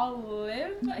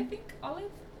olive, I think. Olive?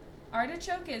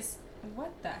 Artichoke is,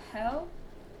 what the hell?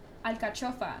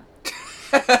 Alcachofa.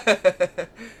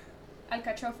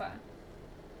 Alcachofa.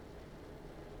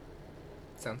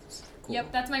 Sounds cool.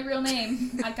 Yep, that's my real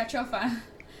name. Alcachofa.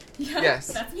 Yeah,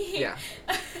 yes. That's me. Yeah.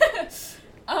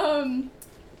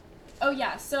 Oh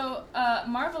yeah, so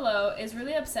Marvolo is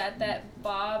really upset that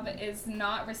Bob is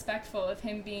not respectful of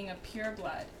him being a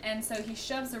pureblood, and so he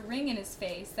shoves a ring in his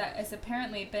face that has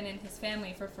apparently been in his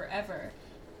family for forever.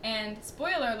 And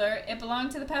spoiler alert, it belonged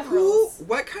to the Peverils.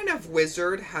 What kind of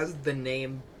wizard has the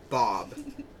name Bob?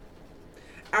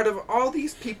 Out of all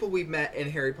these people we met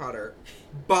in Harry Potter,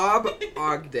 Bob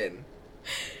Ogden.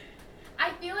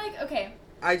 I feel like, okay,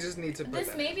 I just need to put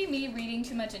this may be me reading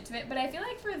too much into it, but I feel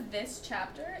like for this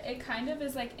chapter, it kind of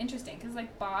is, like, interesting, because,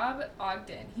 like, Bob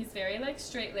Ogden, he's very, like,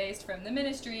 straight-laced from the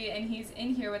Ministry, and he's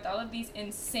in here with all of these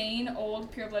insane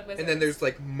old pureblood wizards. And then there's,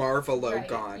 like, Marvolo right,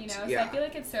 Gaunt. You know, so I feel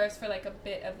like it serves for, like, a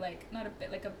bit of, like, not a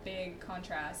bit, like, a big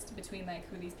contrast between, like,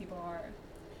 who these people are.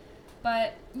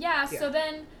 But, yeah. So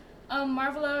then...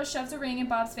 Marvolo shoves a ring in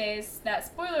Bob's face that,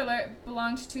 spoiler alert,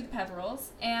 belonged to the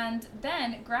Peverils, and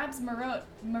then grabs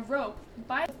Merope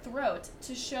by the throat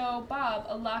to show Bob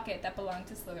a locket that belonged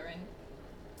to Slytherin.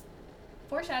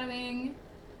 Foreshadowing.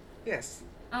 Yes.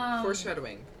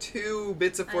 Foreshadowing. 2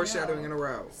 bits of foreshadowing in a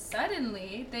row.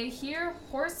 Suddenly, they hear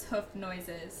horse hoof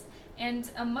noises, and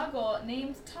a muggle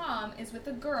named Tom is with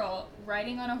a girl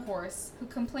riding on a horse who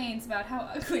complains about how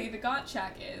ugly the Gaunt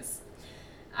shack is.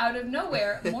 Out of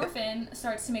nowhere, Morphin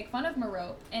starts to make fun of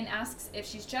Merope and asks if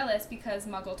she's jealous because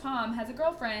Muggle Tom has a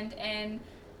girlfriend, and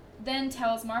then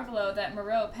tells Marvolo that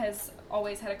Merope has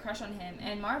always had a crush on him,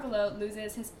 and Marvolo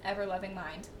loses his ever-loving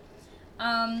mind.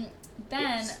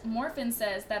 Then Morphin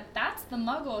says that that's the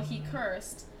Muggle he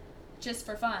cursed just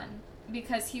for fun,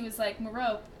 because he was like,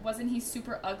 Merope, wasn't he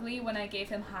super ugly when I gave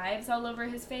him hives all over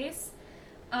his face?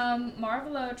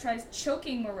 Marvolo tries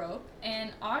choking Merope,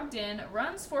 and Ogden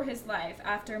runs for his life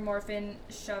after Morphin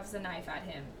shoves a knife at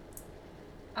him.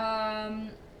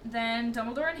 Then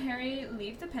Dumbledore and Harry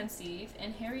leave the Pensieve,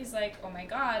 and Harry's like, oh my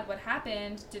god, what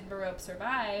happened? Did Merope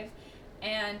survive?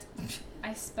 And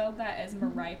I spelled that as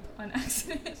Meripe on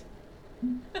accident.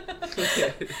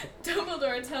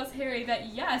 Dumbledore tells Harry that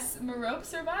yes, Merope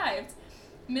survived.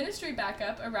 Ministry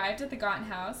backup arrived at the Gaunt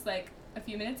house, like, a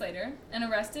few minutes later, and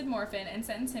arrested Morphin and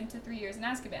sentenced him to 3 years in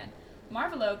Azkaban.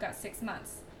 Marvolo got 6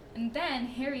 months. And then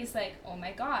Harry's like, oh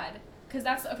my god. Because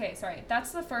that's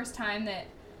the first time that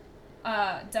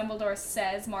Dumbledore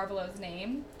says Marvolo's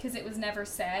name, because it was never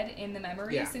said in the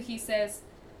memory. Yeah. So he says,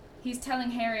 he's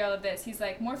telling Harry all of this. He's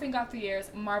like, Morphin got 3 years,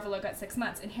 Marvolo got 6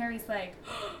 months. And Harry's like,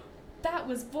 that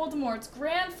was Voldemort's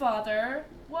grandfather.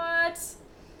 What?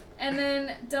 And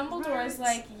then Dumbledore's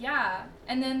like, yeah.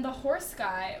 And then the horse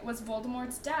guy was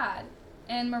Voldemort's dad.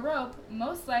 And Merope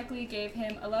most likely gave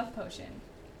him a love potion.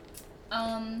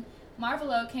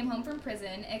 Marvolo came home from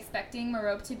prison expecting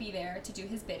Merope to be there to do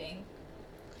his bidding.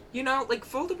 You know, like,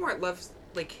 Voldemort loves,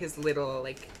 like, his little,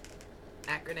 like,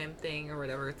 acronym thing or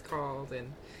whatever it's called,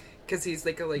 and... Because he's,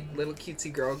 like, a, like, little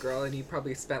cutesy girl, and he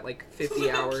probably spent, like, 50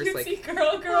 hours, like... Cutesy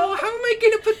girl. Oh, how am I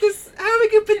gonna put this... How am I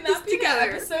gonna put this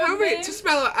together? How am I... Just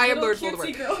spell it. I am Lord Voldemort.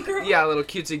 Little cutesy girl. Yeah, little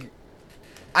cutesy...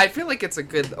 I feel like it's a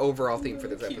good overall theme for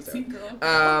this episode. Girl.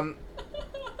 I'm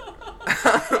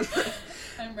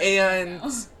ready and...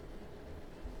 Now.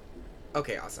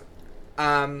 Okay, awesome.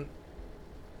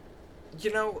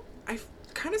 You know, I'm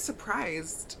kind of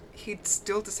surprised he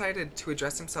still decided to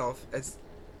address himself as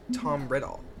Tom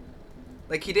Riddle.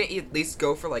 Like, he didn't at least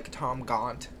go for, like, Tom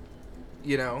Gaunt,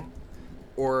 you know?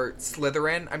 Or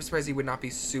Slytherin. I'm surprised he would not be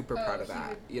super proud of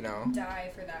that, you know?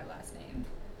 Die for that last name.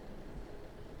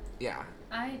 Yeah.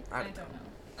 I don't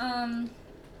know.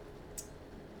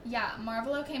 Yeah,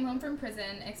 Marvolo came home from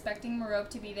prison expecting Merope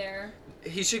to be there.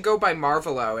 He should go by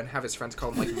Marvolo and have his friends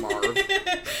call him, like, Marv.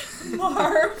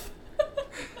 Marv.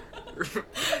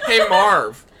 Hey,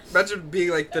 Marv. Imagine being,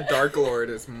 like, the Dark Lord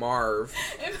is Marv.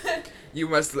 You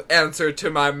must answer to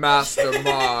my master,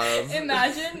 Marv.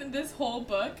 Imagine this whole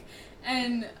book,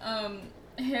 and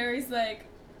Harry's like,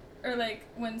 or like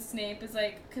when Snape is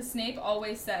like, because Snape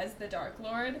always says the Dark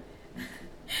Lord.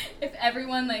 If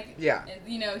everyone, like, yeah,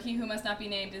 you know, he who must not be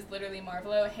named is literally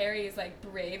Marvolo, Harry is like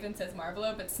brave and says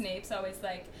Marvolo, but Snape's always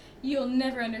like, you'll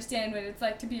never understand what it's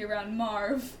like to be around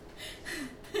Marv.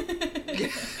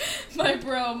 My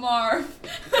bro Marv.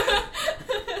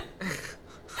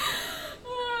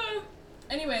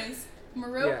 Anyways,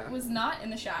 Merope was not in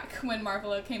the shack when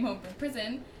Marvolo came home from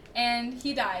prison, and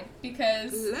he died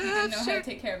because he didn't know how to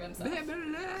take care of himself.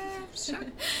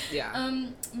 Yeah.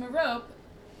 Merope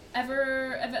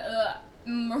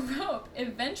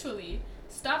eventually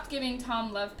stopped giving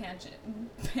Tom love potion.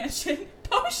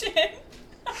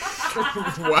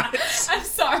 What? I'm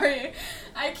sorry.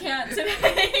 I can't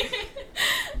today.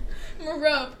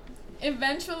 Merope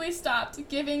eventually stopped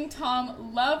giving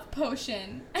Tom love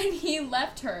potion, and he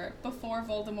left her before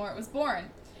Voldemort was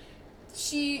born.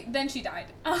 Then she died.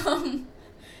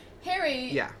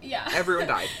 Harry... Yeah. Everyone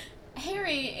died.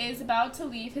 Harry is about to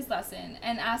leave his lesson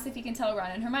and asks if he can tell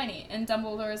Ron and Hermione, and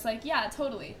Dumbledore is like, yeah,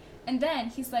 totally. And then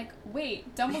he's like,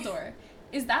 wait, Dumbledore,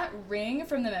 is that ring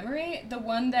from the memory the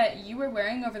one that you were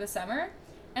wearing over the summer?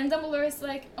 And Dumbledore is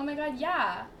like, oh my god,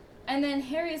 yeah. And then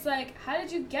Harry's like, how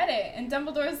did you get it? And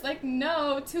Dumbledore's like,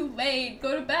 no, too late,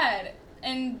 go to bed.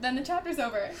 and then the chapter's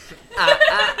over.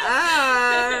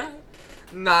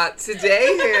 Not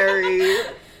today, Harry.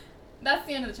 That's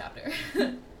the end of the chapter.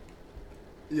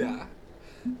 Yeah.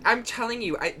 I'm telling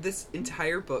you, this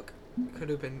entire book could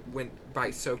have went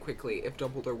by so quickly if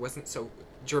Dumbledore wasn't so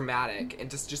dramatic and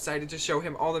just decided to show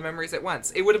him all the memories at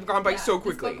once. It would have gone by so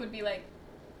quickly. This book would be like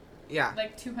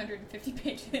 250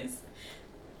 pages.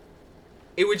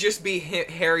 It would just be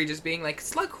Harry just being like,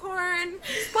 Slughorn,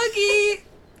 Sluggy,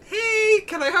 hey,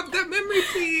 can I have that memory,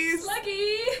 please?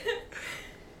 Sluggy.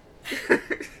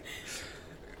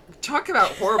 Talk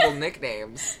about horrible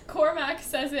nicknames. Cormac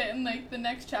says it in like the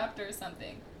next chapter or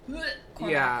something.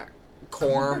 Cormac. Yeah,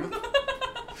 Corm.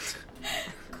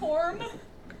 Corm?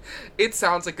 It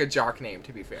sounds like a jock name,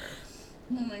 to be fair.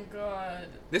 Oh my god.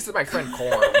 This is my friend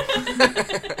Corm.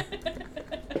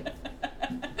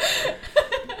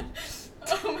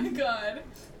 Oh my god.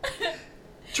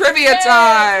 Trivia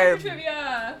time!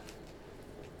 Trivia!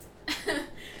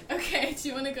 Okay, do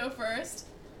you want to go first?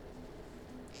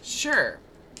 Sure.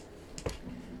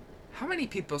 How many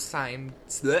people signed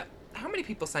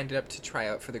up to try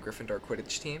out for the Gryffindor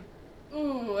Quidditch team?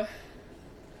 Ooh.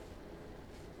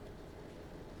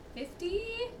 50?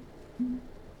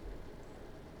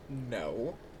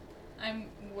 No. I'm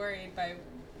worried by...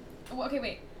 Okay,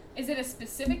 wait. Is it a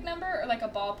specific number or like a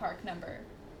ballpark number?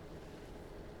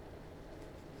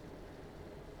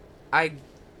 I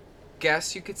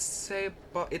guess you could say,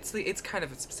 but it's kind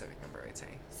of a specific number, I'd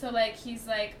say. So like he's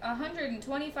like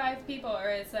 125 people, or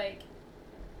it's like...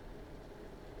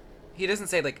 He doesn't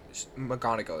say like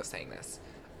McGonagall is saying this.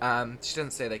 She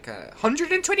doesn't say like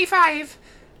 125.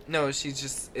 No, she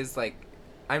just is like,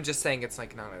 I'm just saying it's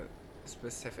like not a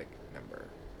specific number,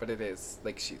 but it is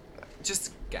like she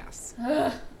just guess.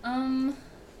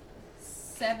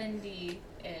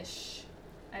 70-ish.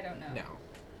 I don't know.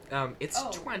 No, it's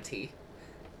 20,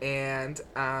 and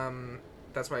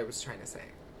that's what I was trying to say,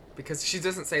 because she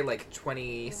doesn't say like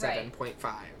 27.5,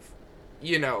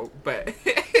 you know, but.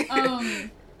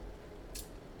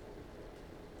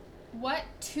 What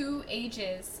 2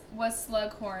 ages was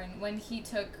Slughorn when he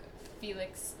took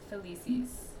Felix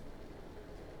Felicis?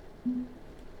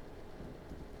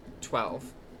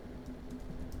 12.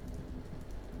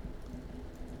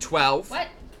 12? What?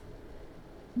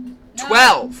 No.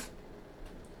 12!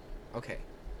 Okay.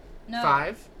 No.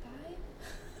 5?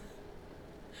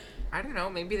 I don't know,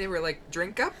 maybe they were like,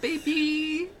 drink up,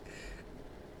 baby!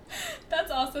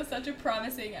 That's also such a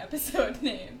promising episode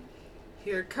name.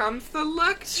 Here comes the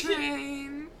luck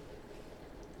train.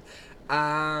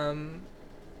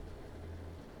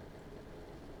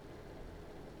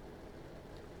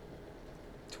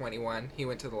 21. He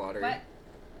went to the lottery. What?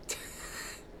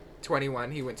 21.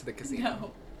 He went to the casino.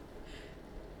 No.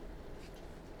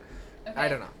 Okay. I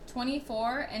don't know.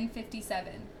 24 and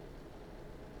 57.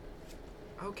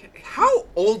 Okay. How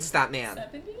old's that man?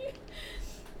 70?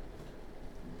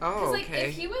 Oh, like, okay.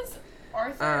 if he was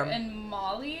Arthur and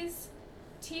Molly's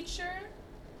teacher,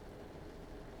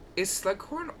 is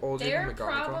Slughorn older than McGonagall?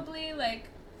 They're probably like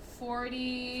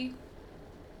 40-ish,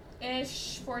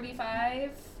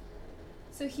 45.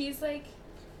 So he's like...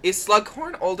 Is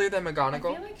Slughorn older than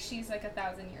McGonagall? I feel like she's like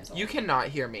 1,000 years old. You cannot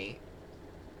hear me.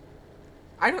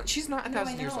 She's not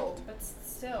 1,000 years old. But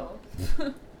still.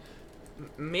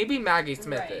 Maybe Maggie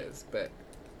Smith is, but...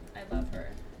 I love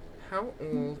her. How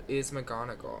old is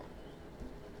McGonagall?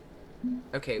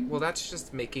 Okay, well that's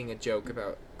just making a joke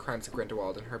about Crimes of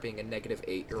Grindelwald and her being a negative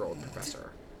 8-year-old professor.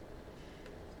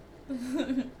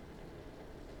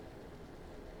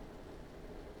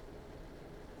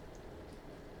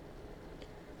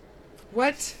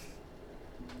 What?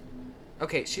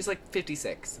 Okay, she's like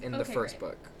 56 in the first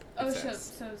book. So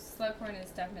Slughorn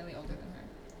is definitely older than her.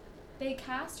 They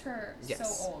cast her so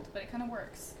old, but it kind of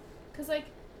works. Because, like...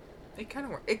 It kind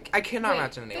of works. I cannot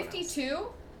imagine anyone 52?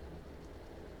 else.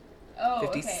 Oh,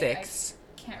 56. Okay.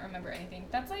 I can't remember anything.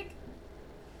 That's, like,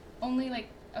 only, like,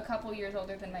 a couple years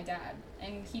older than my dad.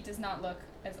 And he does not look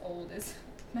as old as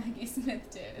Maggie Smith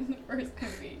did in the first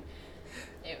movie.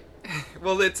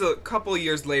 Well, it's a couple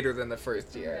years later than the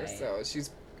first year, so she's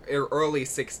early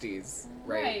 60s,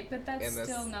 right? Right, but that's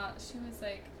still not... She was,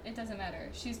 like... It doesn't matter.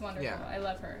 She's wonderful. Yeah. I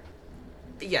love her.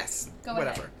 Yes. Go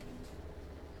whatever. Ahead.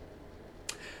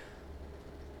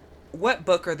 What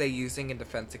book are they using in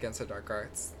Defense Against the Dark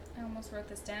Arts? I almost wrote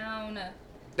this down.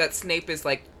 That Snape is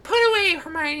like, put away,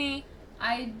 Hermione!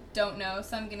 I don't know,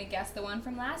 so I'm gonna guess the one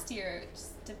from last year.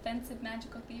 Just Defensive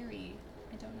Magical Theory.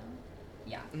 I don't know.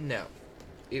 Yeah. No.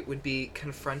 It would be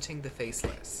Confronting the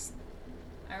Faceless.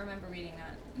 I remember reading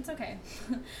that. It's okay.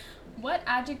 What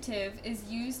adjective is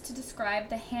used to describe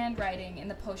the handwriting in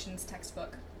the potions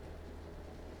textbook?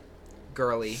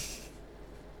 girly.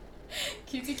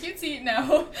 Cutesy cutesy,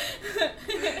 no.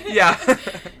 Yeah.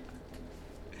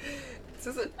 This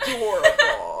is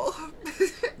adorable.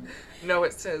 No,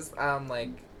 it says, like,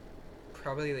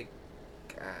 probably, like,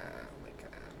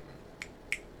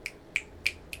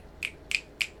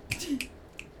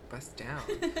 bust down.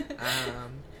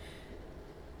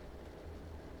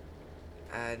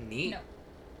 Neat. No.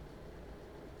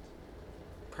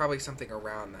 Probably something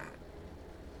around that.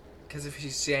 Because if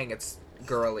she's saying it's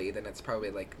girly, then it's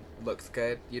probably, like, looks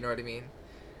good. You know what I mean?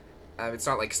 It's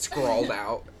not, like, scrawled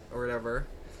out or whatever.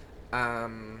 I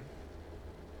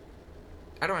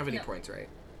don't have any points, right?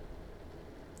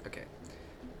 Okay.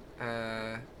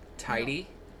 Tidy?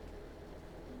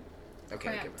 No. Okay,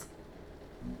 Cramped. give up.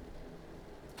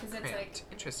 Because it's like...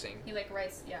 Interesting. He, like,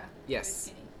 writes... Yeah.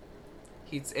 Yes.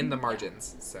 He's in the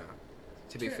margins, so...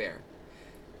 To be fair.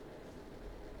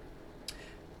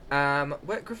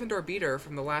 What Gryffindor beater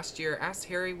from the last year asked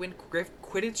Harry when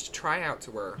Quidditch tryouts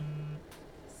were?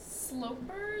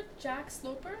 Sloper? Jack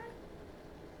Sloper?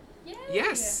 Yay!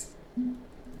 Yes!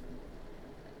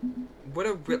 What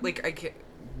a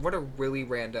what a really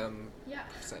random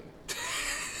person.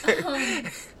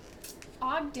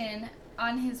 Ogden,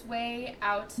 on his way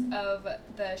out of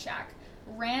the shack,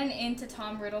 ran into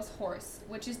Tom Riddle's horse,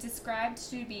 which is described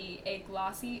to be a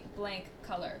glossy blank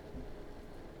color.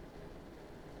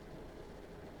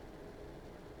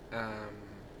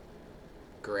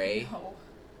 Gray.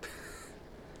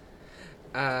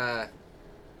 No.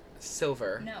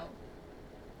 Silver. No.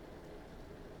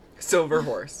 Silver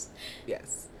horse.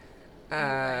 Yes. You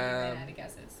ran out of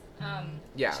guesses.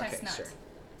 Yeah, chestnut. okay, sure.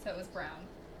 So it was brown.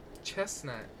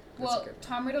 Chestnut. Well,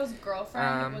 Tom Riddle's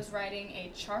girlfriend was riding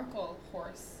a charcoal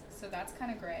horse, so that's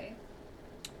kind of gray.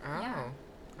 Oh, yeah.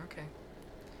 Okay.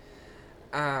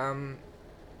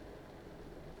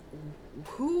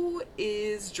 Who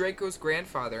is Draco's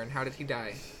grandfather and how did he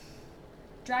die?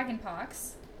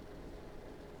 Dragonpox.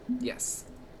 Yes.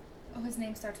 Oh, his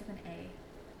name starts with an A.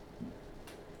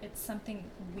 It's something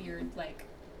weird, like.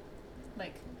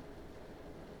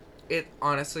 It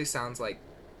honestly sounds like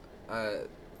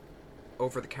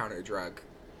over-the-counter drug.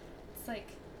 It's like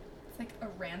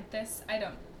Aranthus. I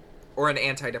don't. Or an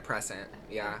antidepressant.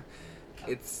 Yeah.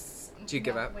 Oh. It's. Do you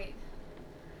give up? Wait.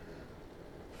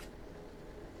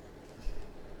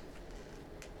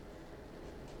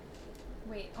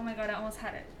 Wait. Oh my god! I almost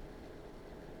had it.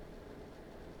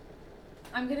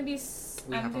 I'm gonna be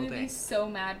so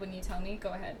mad when you tell me. Go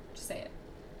ahead. Just say it.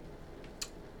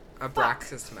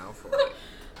 Abraxas Malfoy.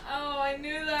 Oh, I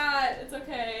knew that. It's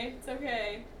okay. It's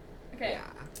okay. Okay.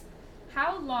 Yeah.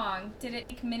 How long did it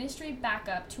take Ministry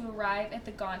backup to arrive at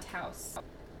the Gaunt house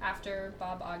after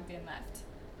Bob Ogden left?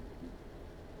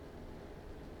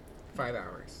 5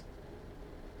 hours.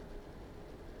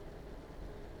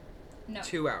 No.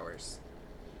 2 hours.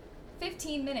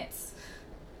 15 minutes.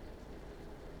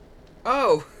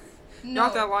 Oh! No.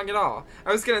 Not that long at all.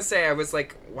 I was gonna say, I was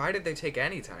like, why did they take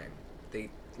any time?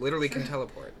 They literally can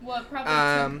teleport. Well, it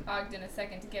probably took Ogden a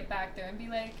second to get back there and be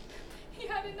like, he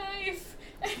had a knife.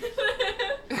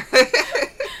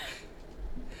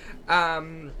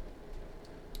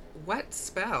 What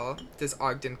spell does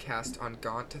Ogden cast on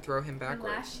Gaunt to throw him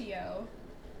backwards? Relatio.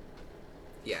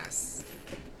 Yes.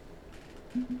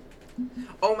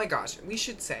 Oh my gosh, we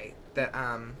should say that,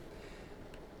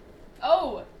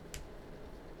 Oh!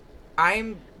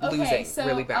 I'm losing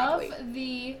really badly. Of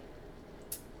the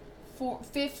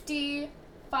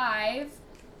 55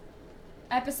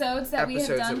 episodes that we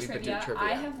have done trivia,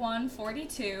 I have won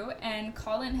 42, and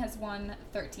Colin has won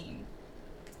 13.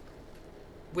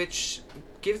 Which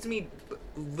gives me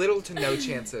little to no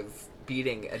chance of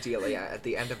beating Adelia at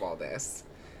the end of all this.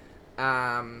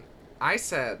 I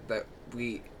said that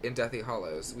in Deathly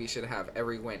Hallows, we should have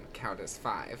every win count as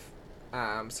 5.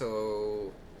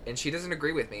 And she doesn't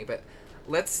agree with me, but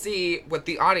let's see what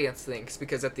the audience thinks,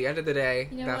 because at the end of the day,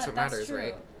 that's what matters, true.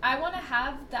 right? I want to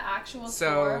have the actual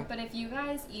score, but if you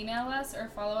guys email us or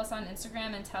follow us on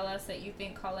Instagram and tell us that you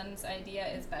think Colin's idea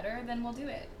is better, then we'll do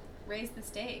it. Raise the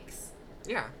stakes.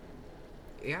 Yeah.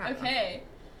 Yeah. Okay.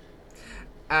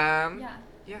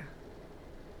 Yeah.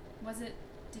 Was it...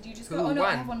 Did you just Who go... Oh, no,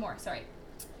 won? I have one more. Sorry.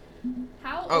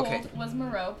 How old was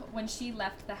Merope when she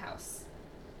left the house?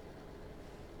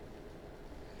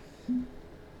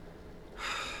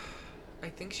 I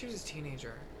think she was a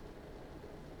teenager.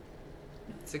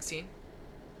 16?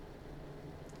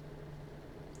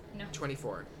 No.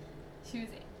 24. She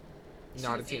was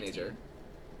not a teenager.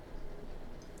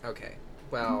 18. Okay.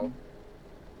 Well,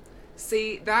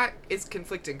 see, that is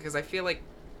conflicting because I feel like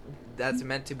that's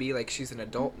meant to be like she's an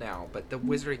adult now, but the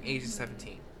wizarding age is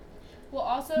 17. Well,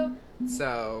 also,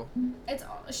 so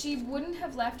she wouldn't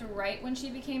have left right when she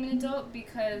became an adult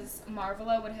because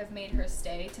Marvella would have made her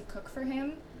stay to cook for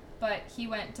him, but he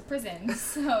went to prison.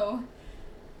 So,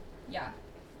 yeah.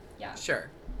 Sure.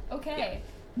 Okay.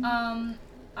 Yeah.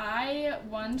 I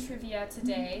won trivia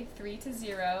today,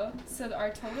 3-0. So our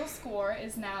total score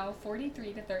is now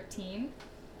 43-13.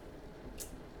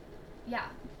 Yeah.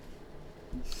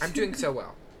 I'm doing so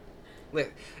well.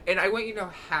 And I want you to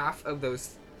know half of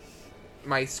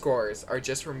my scores are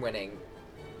just from winning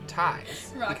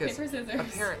ties. Rock, paper, scissors.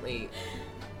 Apparently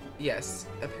you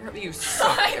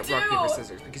suck at rock, paper,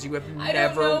 scissors because you have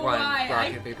never won rock,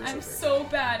 paper, scissors. I'm so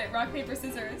bad at rock, paper,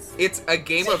 scissors. It's a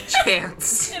game of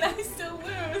chance. And I still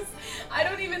lose. I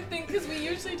don't even think, because we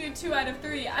usually do 2 out of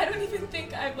 3, I don't even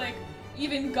think I've,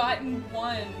 even gotten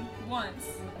one once.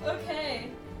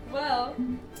 Okay, well,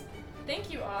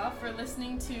 thank you all for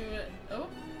listening to... Oh.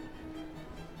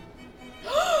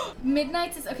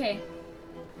 Midnights is... Okay.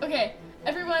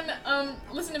 Everyone,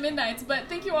 listen to Midnights, but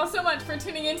thank you all so much for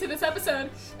tuning into this episode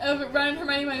of Ron and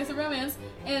Hermione Minus a Romance,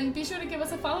 and be sure to give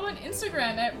us a follow on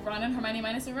Instagram at Ron and Hermione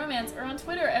Minus a Romance, or on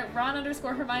Twitter at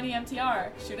Ron_HermioneMTR.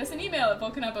 Shoot us an email at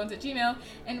vulcanupbones@gmail,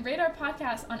 and rate our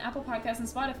podcast on Apple Podcasts and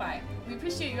Spotify. We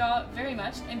appreciate you all very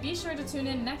much, and be sure to tune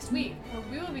in next week, where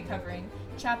we will be covering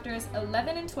chapters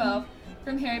 11 and 12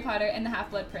 from Harry Potter and the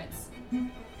Half-Blood Prince.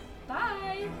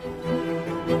 Bye!